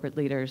our corporate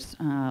leaders,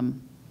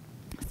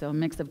 so a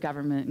mix of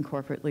government and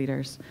corporate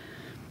leaders.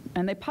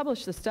 And they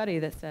published a study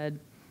that said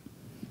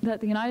that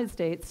the United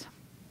States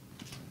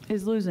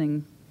is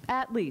losing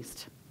at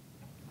least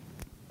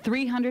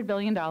 $300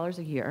 billion a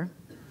year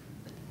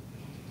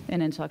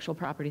in intellectual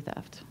property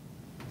theft.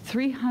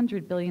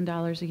 $300 billion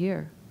a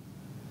year.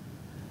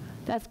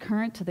 That's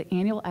current to the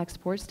annual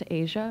exports to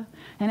Asia,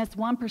 and it's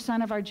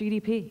 1% of our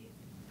GDP.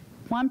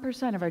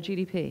 1% of our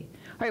GDP.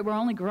 All right, we're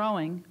only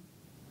growing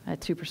at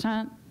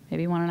 2%,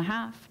 maybe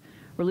 1.5%.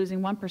 We're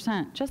losing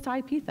 1%, just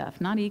IP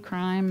theft, not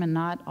e-crime and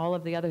not all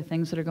of the other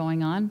things that are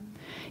going on.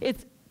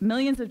 It's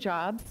millions of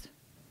jobs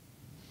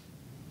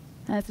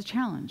And it's a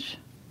challenge.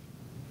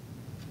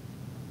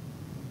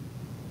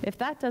 If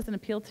that doesn't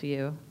appeal to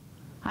you,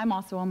 I'm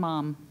also a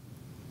mom.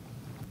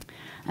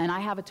 And I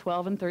have a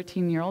 12 and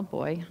 13-year-old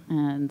boy,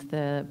 and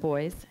the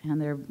boys, and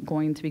they're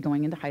going to be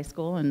going into high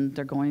school, and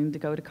they're going to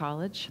go to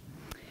college.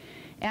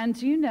 And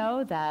do you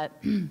know that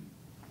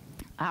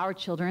our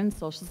children's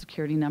Social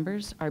Security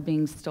numbers are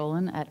being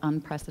stolen at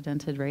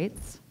unprecedented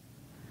rates?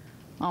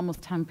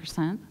 Almost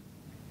 10%.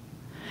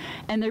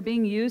 And they're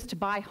being used to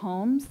buy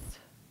homes,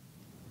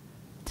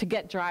 to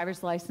get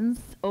driver's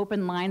license,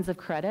 open lines of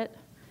credit.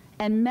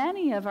 And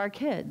many of our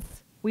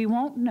kids, we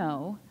won't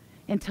know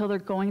until they're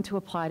going to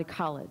apply to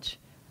college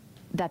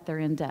that they're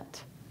in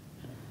debt.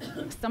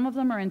 Some of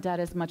them are in debt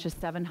as much as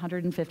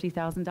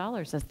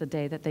 $750,000 as the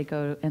day that they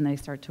go and they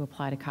start to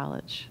apply to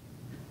college.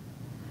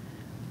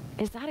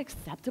 Is that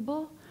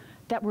acceptable?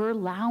 That we're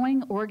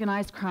allowing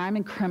organized crime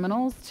and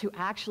criminals to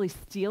actually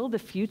steal the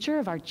future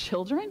of our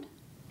children?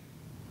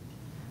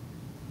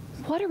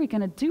 What are we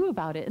going to do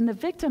about it? And the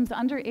victims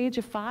under age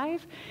of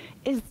 5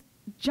 is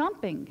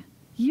jumping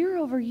year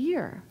over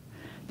year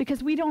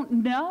because we don't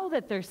know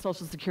that their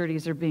Social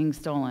Securities are being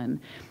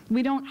stolen.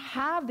 We don't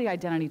have the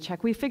identity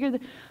check. We figure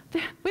that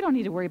we don't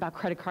need to worry about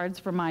credit cards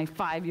for my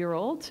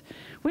 5-year-old.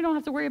 We don't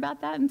have to worry about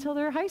that until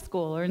they're high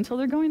school or until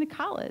they're going to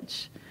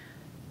college.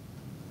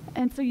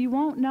 And so you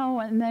won't know,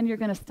 and then you're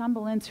going to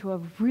stumble into a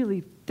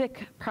really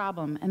thick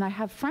problem. And I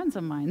have friends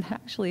of mine that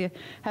actually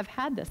have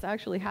had this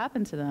actually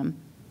happen to them.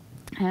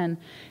 And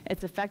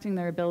it's affecting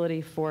their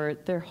ability for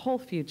their whole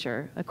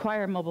future,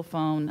 acquire a mobile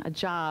phone, a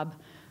job,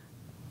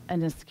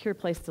 and a secure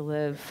place to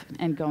live,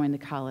 and going to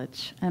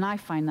college. And I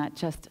find that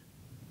just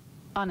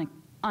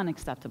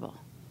unacceptable.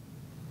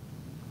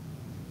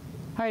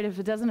 All right, if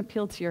it doesn't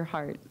appeal to your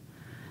heart,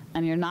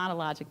 and you're not a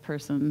logic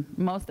person,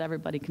 most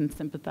everybody can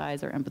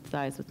sympathize or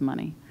empathize with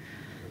money.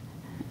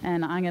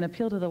 And I'm going to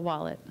appeal to the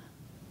wallet,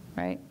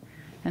 right?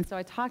 And so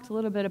I talked a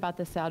little bit about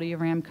the Saudi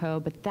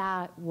Aramco, but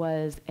that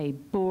was a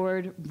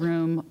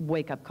boardroom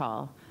wake-up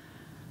call.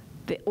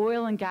 The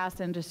oil and gas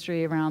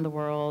industry around the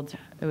world,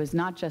 it was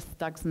not just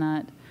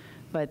Stuxnet,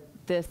 but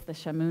the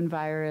Shamoon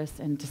virus,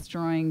 and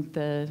destroying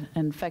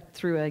in fact,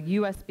 through a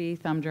USB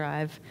thumb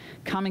drive,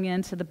 coming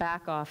into the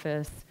back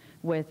office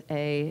with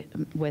a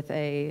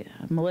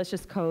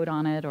malicious code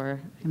on it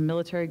or a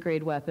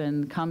military-grade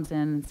weapon, comes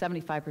in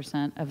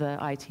 75% of the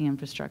IT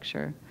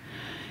infrastructure.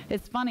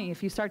 It's funny,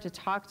 if you start to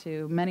talk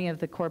to many of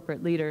the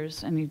corporate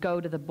leaders and you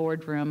go to the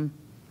boardroom,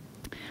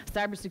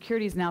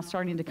 cybersecurity is now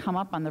starting to come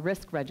up on the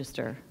risk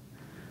register.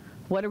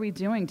 What are we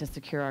doing to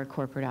secure our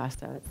corporate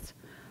assets?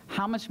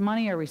 How much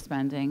money are we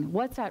spending?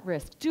 What's at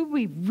risk? Do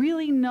we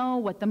really know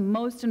what the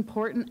most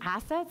important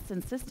assets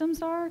and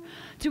systems are?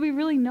 Do we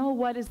really know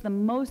what is the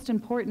most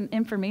important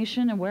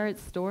information and where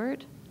it's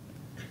stored?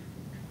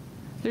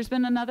 There's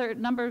been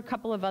a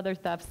couple of other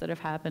thefts that have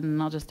happened,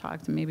 and I'll just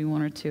talk to maybe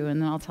one or two, and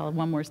then I'll tell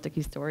one more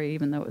sticky story,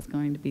 even though it was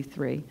going to be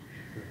 3.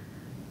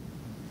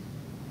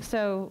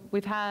 So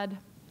we've had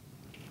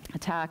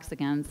attacks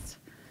against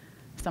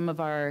some of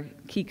our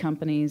key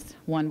companies.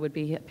 One would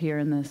be up here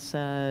in this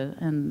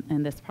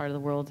part of the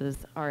world is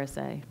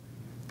RSA.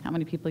 How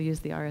many people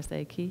use the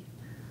RSA key?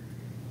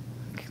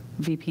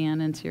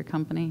 VPN into your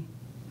company.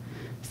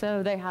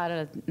 So they had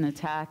an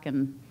attack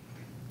and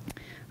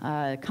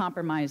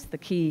compromised the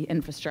key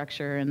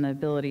infrastructure and the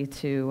ability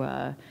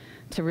to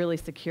really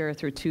secure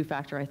through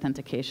 2-factor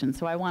authentication.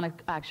 So I want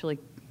to actually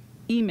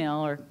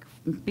email or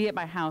be at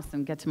my house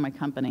and get to my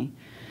company.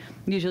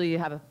 Usually you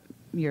have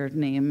your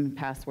name and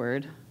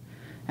password.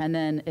 And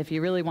then if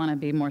you really want to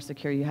be more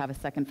secure, you have a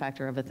 2nd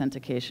factor of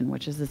authentication,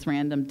 which is this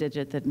random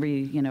digit that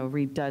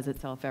redoes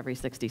itself every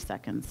 60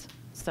 seconds.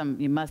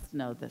 You must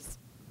know this,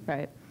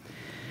 right?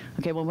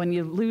 Okay, well, when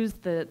you lose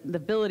the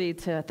ability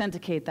to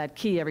authenticate that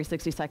key every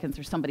 60 seconds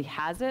or somebody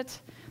has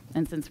it,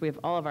 and since we have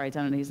all of our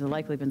identities have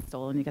likely been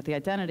stolen, you got the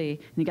identity,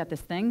 and you got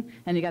this thing,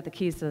 and you got the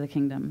keys to the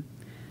kingdom.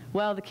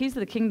 Well, the keys to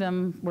the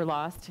kingdom were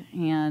lost,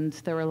 and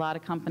there were a lot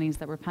of companies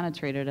that were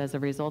penetrated as a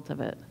result of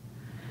it.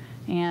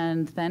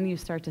 And then you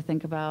start to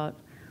think about,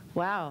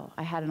 wow,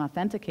 I had an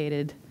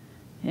authenticated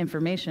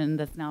information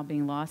that's now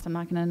being lost. I'm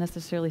not going to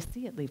necessarily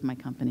see it leave my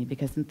company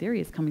because in theory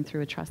it's coming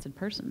through a trusted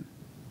person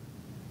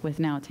with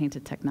now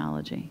tainted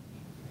technology.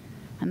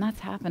 And that's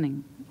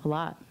happening a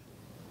lot.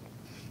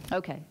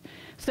 Okay,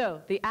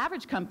 so the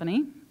average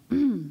company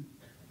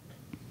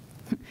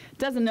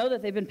doesn't know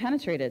that they've been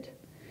penetrated.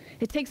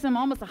 It takes them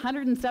almost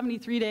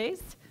 173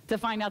 days to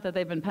find out that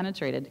they've been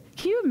penetrated.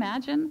 Can you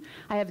imagine?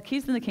 I have the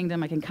keys to the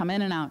kingdom. I can come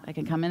in and out. I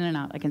can come in and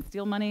out. I can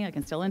steal money. I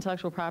can steal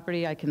intellectual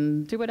property. I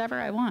can do whatever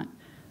I want.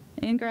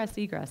 Ingress,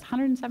 egress,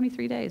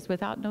 173 days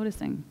without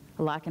noticing.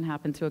 A lot can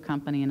happen to a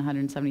company in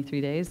 173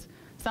 days.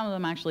 Some of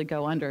them actually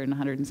go under in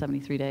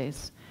 173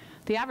 days.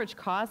 The average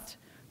cost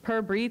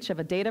per breach of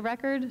a data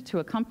record to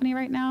a company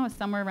right now is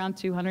somewhere around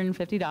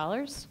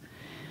 $250.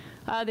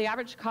 The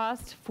average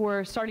cost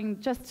for starting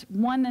just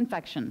one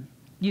infection,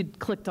 you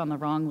clicked on the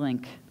wrong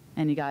link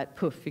and you got,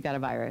 poof, you got a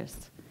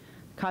virus.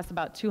 Costs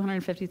about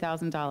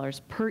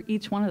 $250,000 per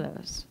each one of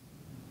those.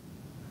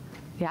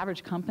 The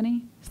average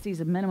company sees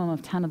a minimum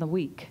of 10 of the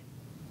week.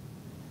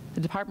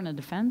 The Department of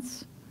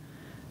Defense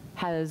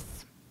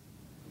has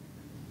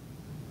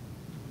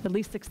at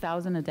least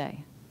 6,000 a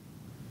day.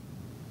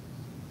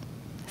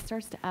 It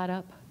starts to add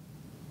up.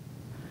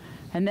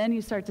 And then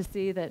you start to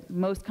see that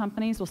most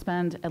companies will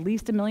spend at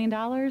least $1 million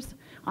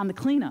on the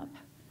cleanup.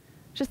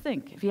 Just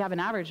think, if you have an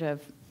average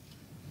of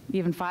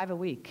even 5 a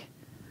week,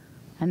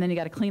 and then you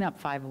got to clean up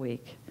 5 a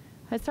week,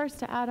 it starts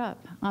to add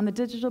up. On the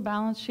digital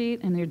balance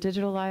sheet and your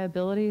digital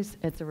liabilities,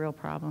 it's a real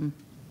problem.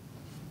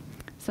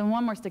 So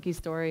one more sticky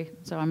story,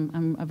 so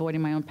I'm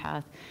avoiding my own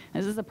path.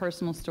 And this is a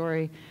personal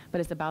story,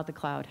 but it's about the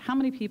cloud. How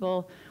many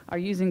people are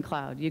using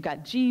cloud? You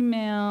got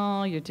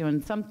Gmail, you're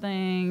doing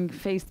something,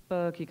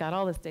 Facebook, you got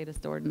all this data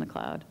stored in the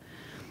cloud.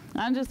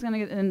 I'm just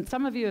gonna, and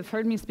some of you have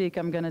heard me speak,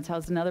 I'm gonna tell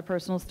us another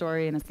personal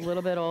story, and it's a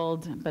little bit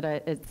old, but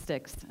it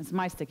sticks. It's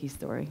my sticky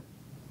story.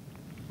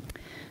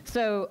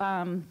 So,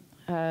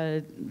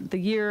 the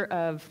year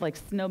of like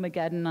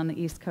Snowmageddon on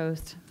the East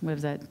Coast, what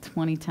was that,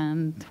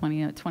 2010,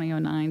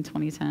 2009,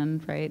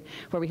 2010, right?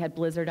 Where we had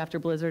blizzard after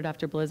blizzard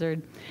after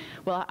blizzard.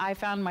 Well, I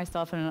found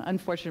myself in an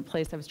unfortunate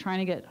place. I was trying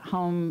to get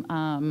home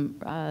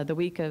the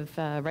week of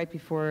right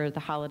before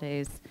the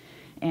holidays,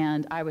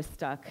 and I was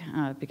stuck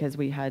because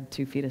we had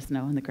 2 feet of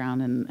snow on the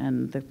ground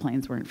and the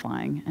planes weren't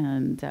flying.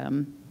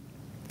 And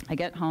I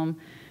get home,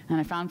 and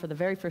I found for the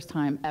very first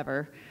time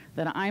ever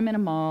that I'm in a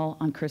mall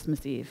on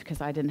Christmas Eve because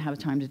I didn't have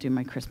time to do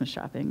my Christmas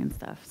shopping and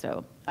stuff.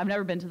 So I've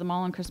never been to the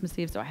mall on Christmas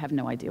Eve, so I have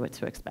no idea what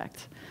to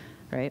expect,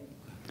 right?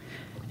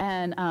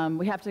 And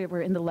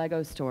we're in the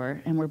Lego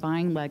store, and we're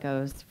buying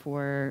Legos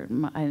for,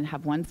 I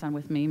have one son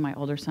with me, my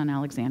older son,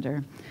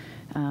 Alexander,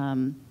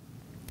 and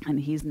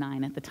he's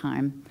 9 at the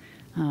time,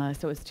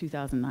 so it's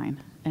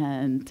 2009.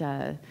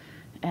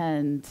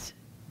 And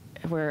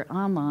we're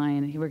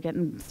online, we're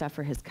getting stuff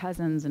for his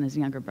cousins and his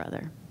younger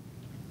brother.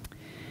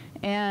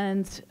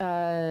 And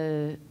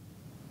there's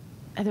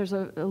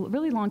a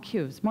really long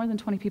queue. It's more than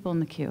 20 people in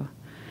the queue.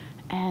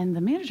 And the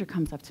manager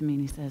comes up to me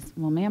and he says,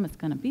 well, ma'am, it's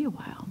going to be a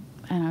while.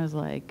 And I was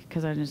like,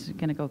 because I'm just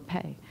going to go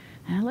pay.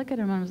 And I look at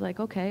him and I was like,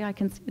 okay, I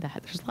can see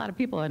that. There's a lot of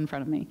people in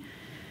front of me.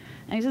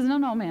 And he says,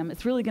 no, ma'am,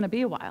 it's really going to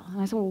be a while.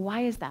 And I said, well,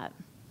 why is that?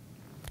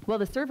 Well,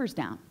 the server's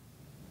down,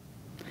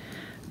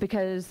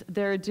 because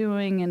they're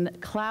doing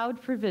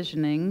cloud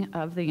provisioning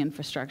of the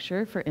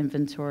infrastructure for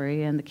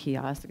inventory and the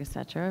kiosk, et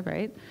cetera,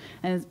 right?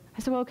 And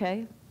I said, well,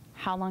 okay,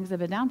 how long has it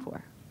been down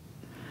for?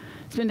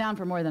 It's been down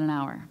for more than an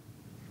hour.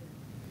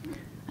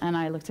 And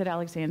I looked at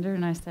Alexander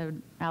and I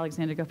said,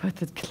 Alexander, go put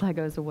the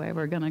Legos away,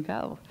 we're gonna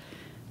go.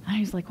 And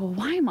he's like, well,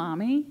 why,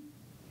 Mommy?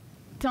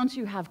 Don't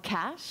you have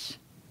cash?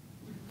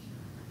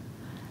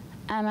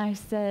 And I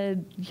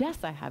said, yes,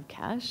 I have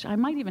cash. I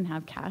might even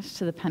have cash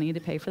to the penny to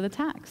pay for the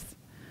tax.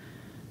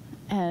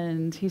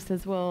 And he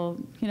says, well,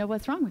 you know,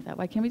 what's wrong with that?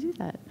 Why can't we do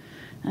that?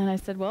 And I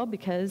said, well,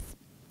 because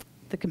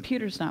the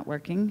computer's not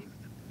working,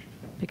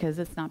 because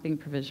it's not being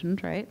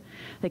provisioned, right?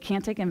 They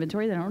can't take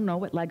inventory. They don't know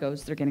what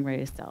Legos they're getting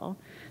ready to sell.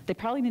 They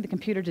probably need the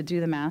computer to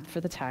do the math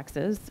for the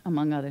taxes,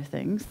 among other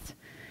things.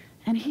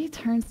 And he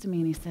turns to me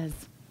and he says,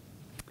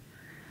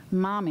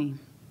 Mommy,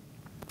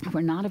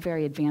 we're not a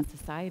very advanced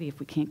society if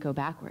we can't go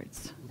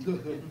backwards.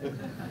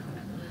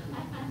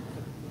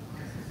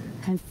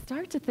 And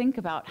start to think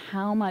about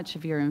how much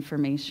of your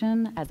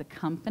information as a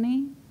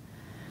company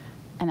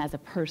and as a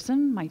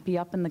person might be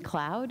up in the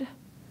cloud.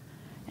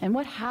 And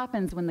what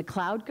happens when the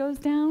cloud goes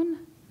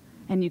down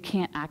and you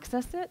can't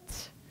access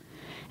it?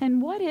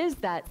 And what is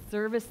that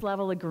service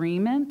level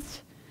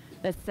agreement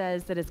that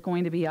says that it's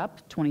going to be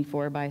up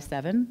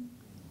 24/7?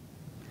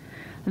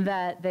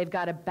 That they've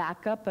got a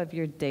backup of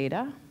your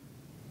data?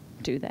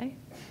 Do they?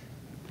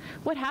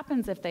 What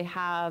happens if they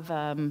have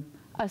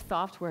a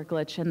software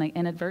glitch and they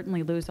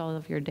inadvertently lose all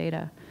of your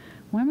data?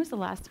 When was the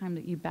last time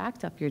that you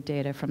backed up your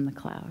data from the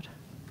cloud?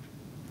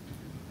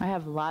 I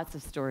have lots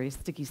of stories,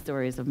 sticky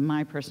stories of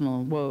my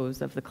personal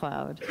woes of the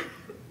cloud.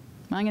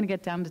 I'm going to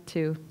get down to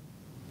 2,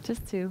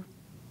 just 2.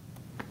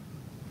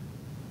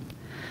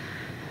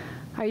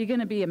 Are you going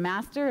to be a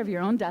master of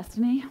your own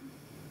destiny,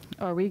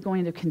 or are we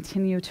going to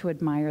continue to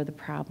admire the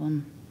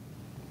problem?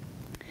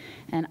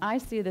 And I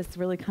see this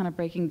really kind of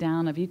breaking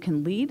down of you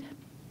can lead,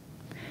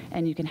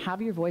 and you can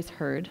have your voice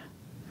heard,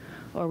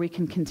 or we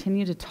can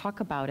continue to talk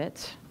about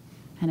it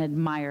and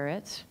admire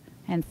it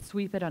and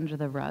sweep it under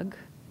the rug.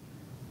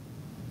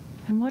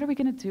 And what are we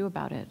going to do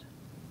about it?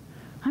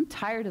 I'm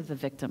tired of the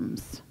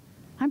victims.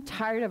 I'm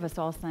tired of us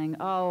all saying,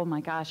 oh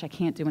my gosh, I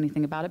can't do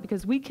anything about it,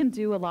 because we can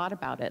do a lot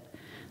about it.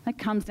 That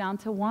comes down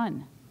to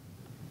 1.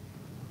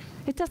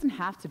 It doesn't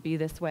have to be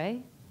this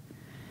way.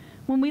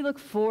 When we look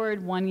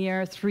forward 1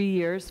 year, 3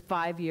 years,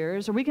 5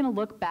 years, are we going to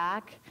look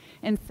back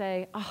and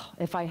say, oh,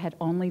 if I had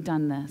only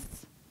done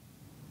this,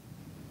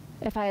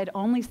 if I had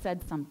only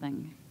said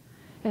something,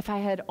 if I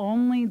had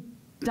only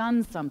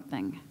done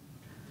something?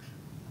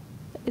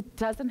 It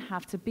doesn't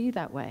have to be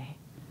that way.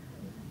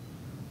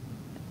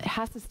 It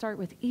has to start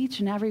with each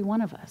and every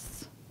one of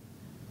us.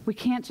 We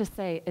can't just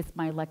say, it's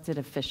my elected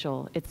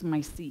official, it's my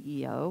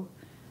CEO.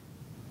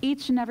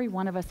 Each and every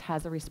one of us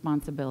has a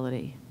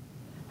responsibility.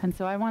 And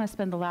so I want to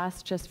spend the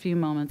last just few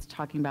moments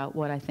talking about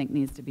what I think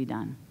needs to be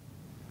done.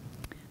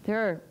 There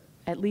are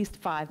at least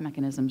 5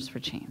 mechanisms for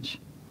change.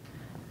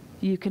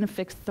 You can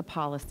fix the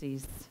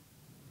policies.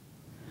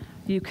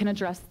 You can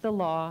address the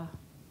law.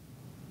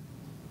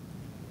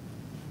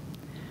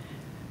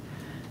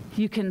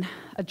 You can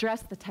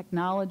address the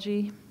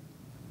technology.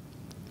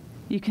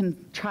 You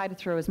can try to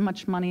throw as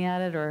much money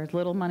at it or as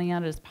little money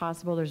at it as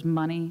possible. There's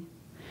money.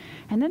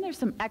 And then there's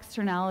some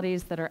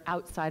externalities that are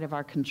outside of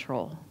our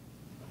control,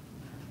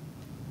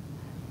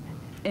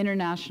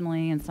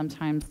 internationally and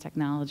sometimes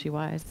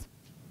technology-wise.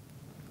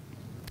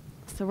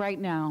 So right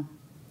now,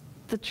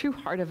 the true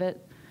heart of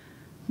it,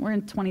 we're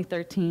in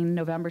 2013,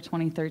 November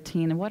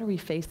 2013, and what are we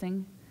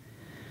facing?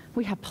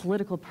 We have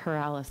political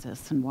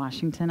paralysis in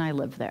Washington. I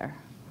live there.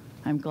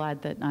 I'm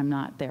glad that I'm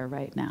not there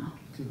right now.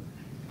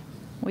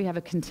 We have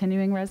a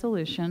continuing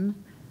resolution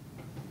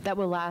that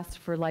will last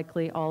for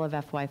likely all of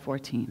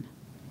FY14.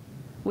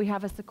 We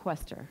have a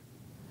sequester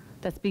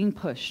that's being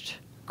pushed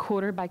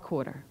quarter by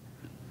quarter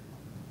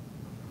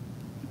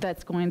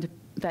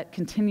that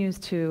continues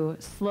to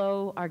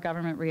slow our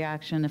government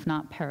reaction, if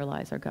not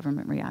paralyze our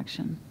government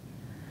reaction.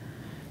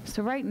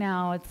 So right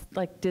now, it's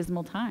like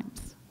dismal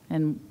times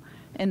in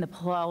the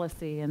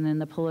policy and in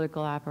the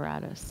political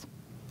apparatus.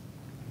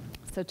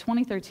 So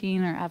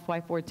 2013 or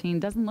FY14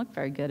 doesn't look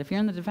very good. If you're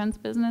in the defense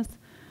business,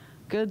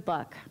 good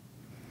luck.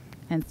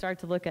 And start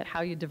to look at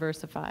how you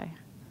diversify.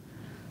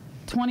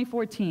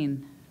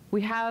 2014,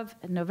 we have,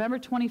 in November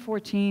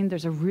 2014,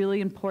 there's a really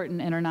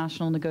important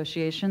international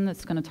negotiation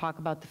that's going to talk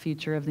about the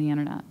future of the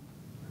internet.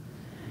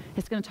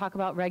 It's going to talk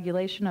about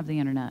regulation of the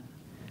internet.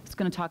 It's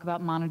going to talk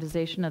about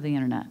monetization of the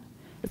internet.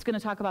 It's going to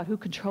talk about who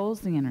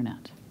controls the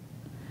internet.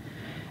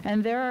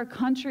 And there are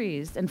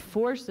countries and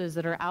forces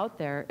that are out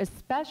there,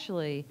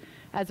 especially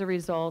as a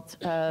result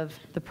of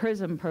the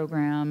PRISM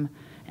program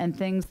and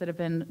things that have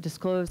been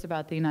disclosed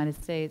about the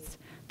United States,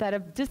 that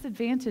have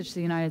disadvantaged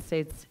the United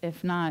States,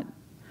 if not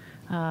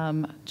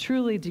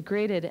truly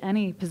degraded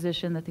any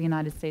position that the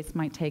United States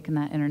might take in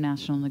that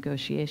international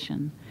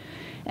negotiation.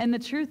 And the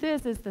truth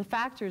is the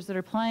factors that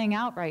are playing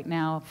out right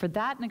now for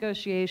that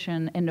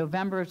negotiation in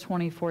November of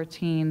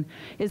 2014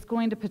 is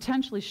going to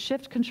potentially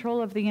shift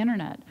control of the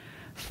internet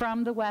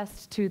from the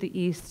West to the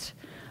East,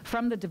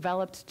 from the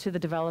developed to the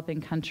developing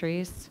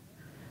countries.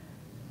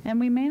 And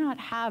we may not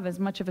have as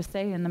much of a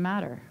say in the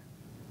matter,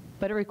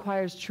 but it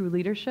requires true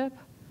leadership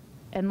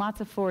and lots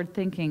of forward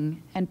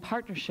thinking and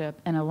partnership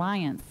and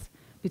alliance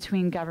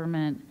between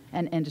government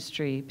and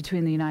industry,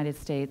 between the United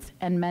States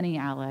and many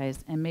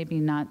allies, and maybe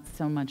not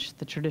so much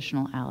the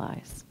traditional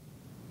allies.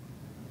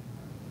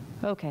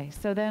 Okay,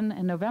 so then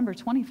in November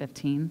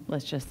 2015,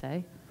 let's just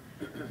say,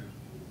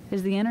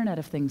 is the Internet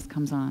of Things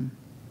comes on.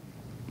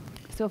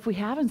 So if we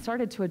haven't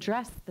started to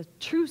address the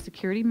true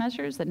security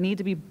measures that need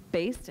to be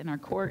based in our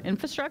core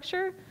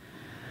infrastructure,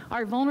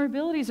 our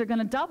vulnerabilities are going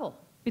to double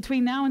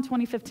between now and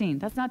 2015.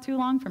 That's not too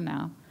long from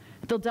now.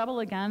 They'll double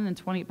again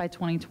by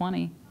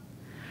 2020.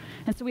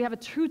 And so we have a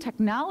true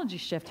technology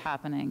shift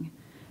happening.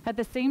 At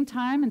the same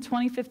time, in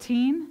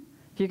 2015,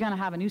 you're going to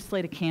have a new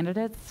slate of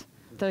candidates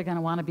that are going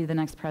to want to be the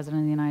next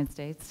president of the United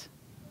States.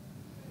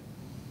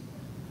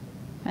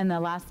 And the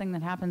last thing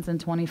that happens in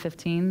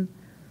 2015,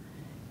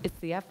 it's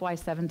the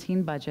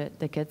FY17 budget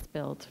that gets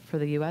built for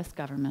the US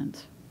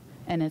government,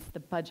 and it's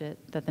the budget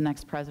that the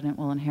next president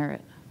will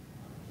inherit.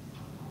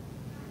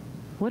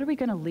 What are we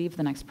going to leave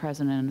the next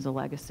president as a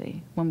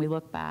legacy when we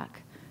look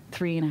back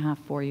 3.5,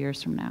 4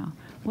 years from now?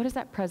 What is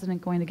that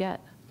president going to get?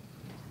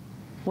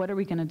 What are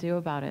we going to do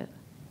about it?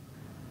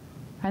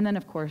 And then,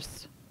 of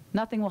course,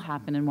 nothing will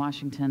happen in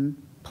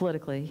Washington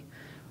politically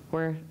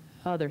or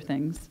other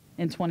things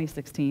in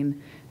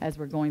 2016 as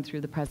we're going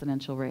through the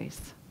presidential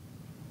race.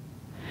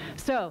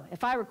 So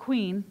if I were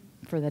queen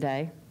for the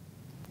day,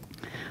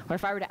 or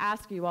if I were to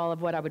ask you all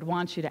of what I would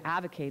want you to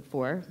advocate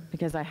for,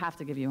 because I have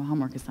to give you a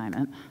homework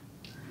assignment,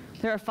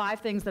 there are 5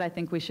 things that I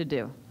think we should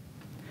do.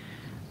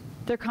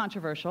 They're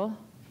controversial,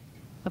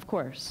 of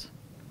course.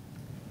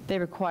 They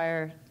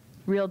require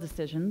real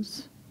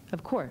decisions,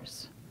 of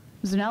course.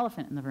 There's an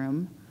elephant in the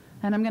room,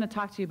 and I'm going to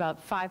talk to you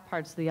about 5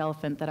 parts of the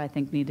elephant that I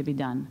think need to be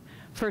done.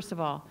 First of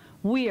all,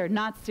 we are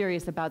not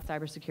serious about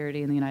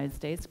cybersecurity in the United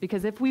States,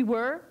 because if we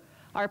were,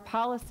 our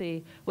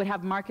policy would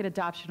have market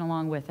adoption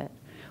along with it.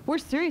 We're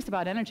serious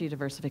about energy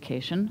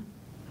diversification.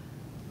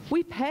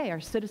 We pay our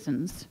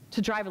citizens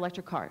to drive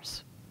electric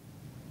cars.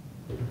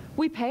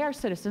 We pay our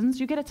citizens,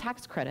 you get a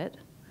tax credit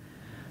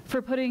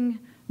for putting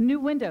new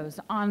windows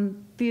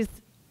on these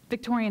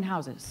Victorian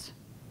houses.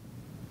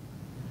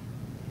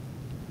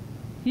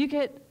 You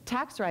get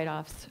tax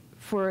write-offs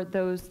for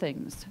those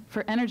things,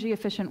 for energy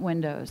efficient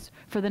windows,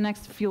 for the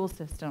next fuel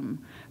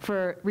system,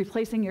 for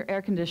replacing your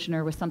air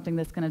conditioner with something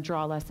that's going to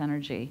draw less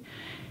energy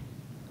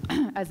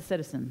as a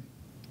citizen.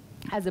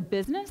 As a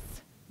business,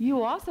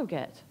 you also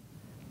get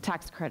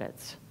tax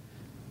credits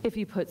if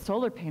you put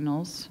solar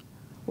panels,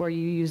 or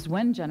you use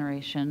wind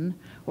generation,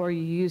 or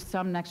you use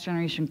some next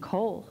generation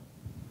coal.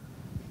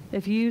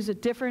 If you use a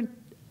different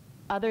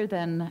other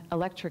than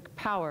electric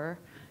power,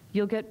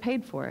 you'll get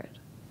paid for it.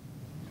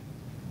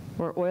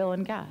 Or oil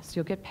and gas,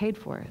 you'll get paid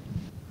for it.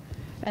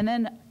 And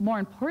then, more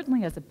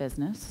importantly as a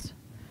business,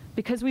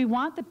 because we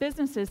want the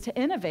businesses to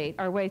innovate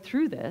our way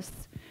through this,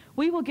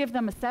 we will give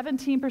them a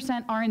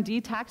 17%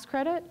 R&D tax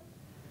credit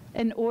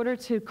in order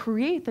to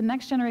create the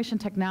next generation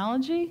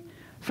technology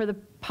for the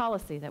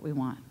policy that we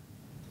want.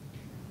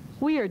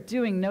 We are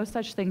doing no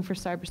such thing for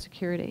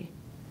cybersecurity.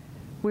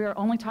 We are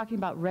only talking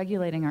about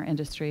regulating our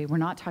industry. We're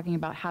not talking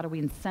about how do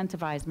we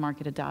incentivize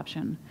market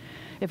adoption.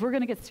 If we're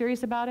going to get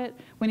serious about it,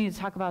 we need to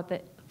talk about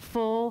the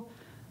full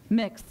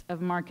mix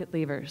of market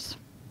levers.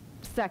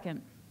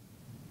 Second,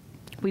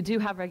 we do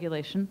have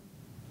regulation,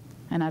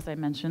 and as I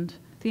mentioned,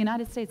 the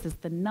United States is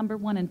the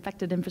 #1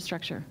 infected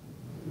infrastructure.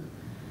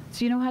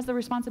 So you know who has the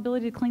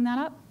responsibility to clean that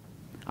up?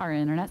 Our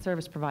internet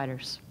service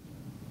providers.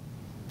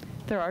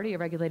 They're already a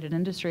regulated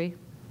industry.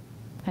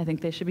 I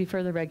think they should be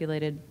further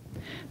regulated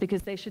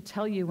because they should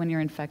tell you when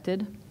you're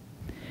infected,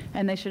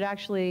 and they should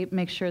actually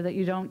make sure that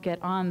you don't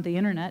get on the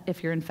internet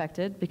if you're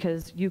infected,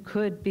 because you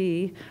could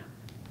be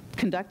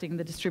conducting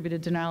the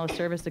distributed denial of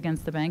service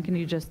against the bank and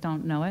you just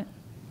don't know it.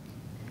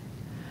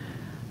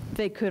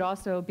 They could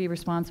also be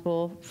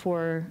responsible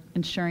for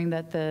ensuring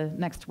that the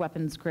next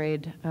weapons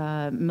grade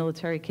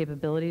military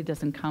capability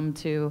doesn't come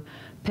to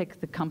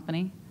pick the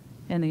company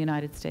in the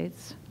United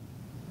States.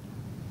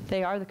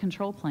 They are the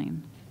control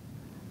plane.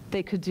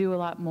 They could do a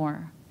lot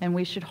more, and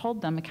we should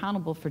hold them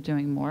accountable for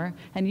doing more,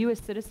 and you as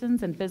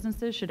citizens and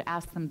businesses should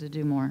ask them to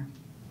do more.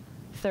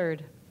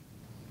 Third,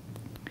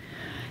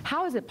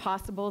 how is it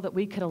possible that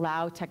we could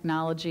allow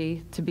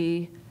technology to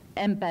be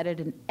embedded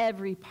in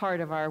every part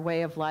of our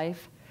way of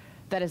life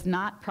that is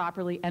not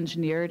properly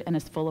engineered and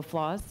is full of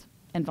flaws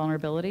and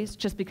vulnerabilities?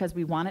 Just because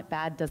we want it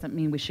bad doesn't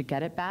mean we should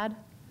get it bad.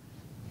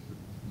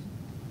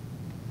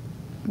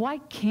 Why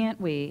can't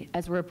we,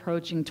 as we're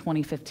approaching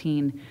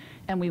 2015,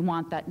 and we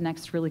want that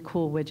next really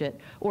cool widget,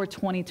 or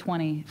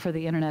 2020 for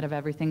the Internet of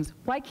Everythings,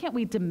 why can't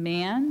we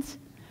demand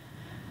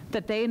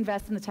that they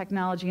invest in the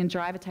technology and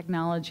drive a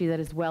technology that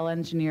is well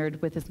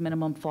engineered with as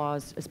minimum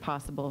flaws as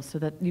possible, so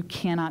that you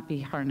cannot be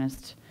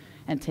harnessed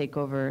and take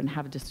over and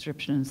have a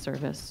disruption in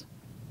service?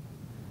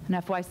 And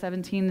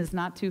FY17 is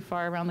not too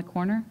far around the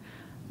corner.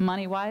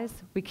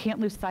 Money-wise, we can't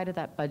lose sight of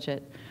that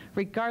budget.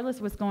 Regardless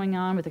of what's going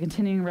on with the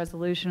continuing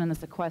resolution and the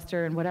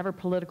sequester and whatever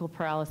political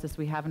paralysis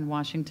we have in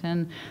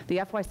Washington, the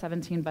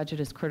FY17 budget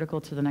is critical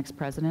to the next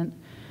president,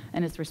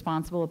 and it's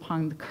responsible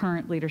upon the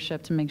current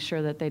leadership to make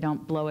sure that they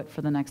don't blow it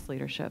for the next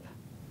leadership.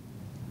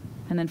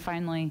 And then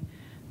finally,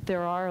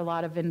 there are a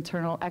lot of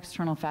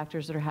external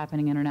factors that are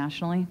happening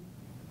internationally.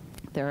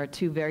 There are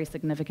 2 very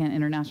significant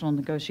international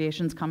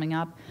negotiations coming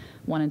up,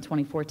 one in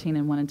 2014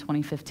 and one in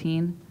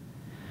 2015.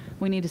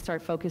 We need to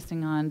start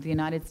focusing on the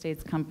United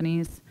States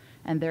companies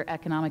and their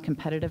economic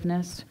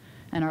competitiveness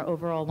and our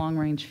overall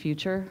long-range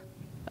future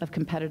of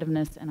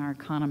competitiveness in our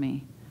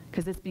economy,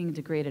 because it's being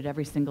degraded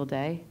every single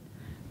day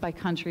by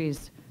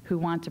countries who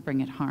want to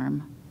bring it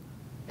harm,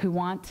 who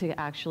want to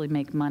actually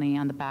make money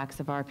on the backs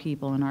of our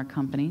people and our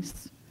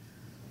companies,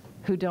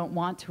 who don't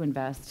want to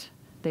invest,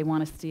 they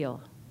want to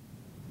steal.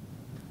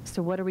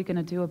 So what are we going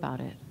to do about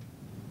it?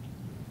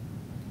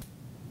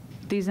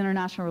 These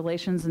international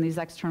relations and these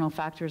external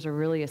factors are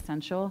really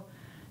essential,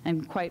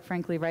 and quite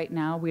frankly, right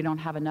now, we don't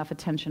have enough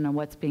attention on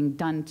what's being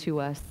done to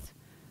us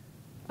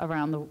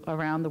around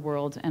the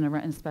world, and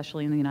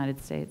especially in the United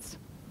States.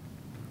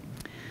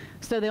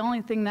 So the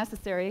only thing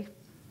necessary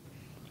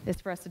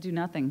is for us to do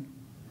nothing.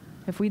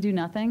 If we do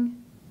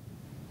nothing,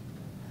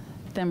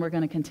 then we're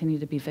going to continue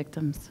to be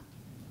victims.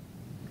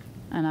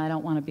 And I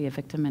don't want to be a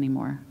victim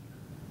anymore.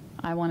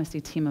 I want to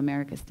see Team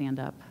America stand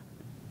up.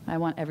 I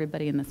want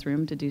everybody in this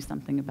room to do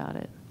something about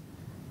it.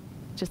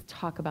 Just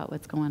talk about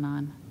what's going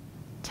on.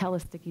 Tell a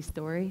sticky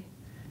story.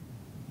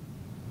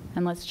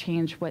 And let's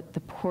change what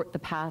the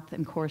path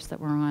and course that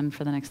we're on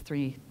for the next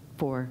 3,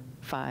 4,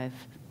 5,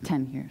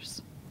 10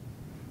 years.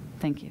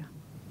 Thank you.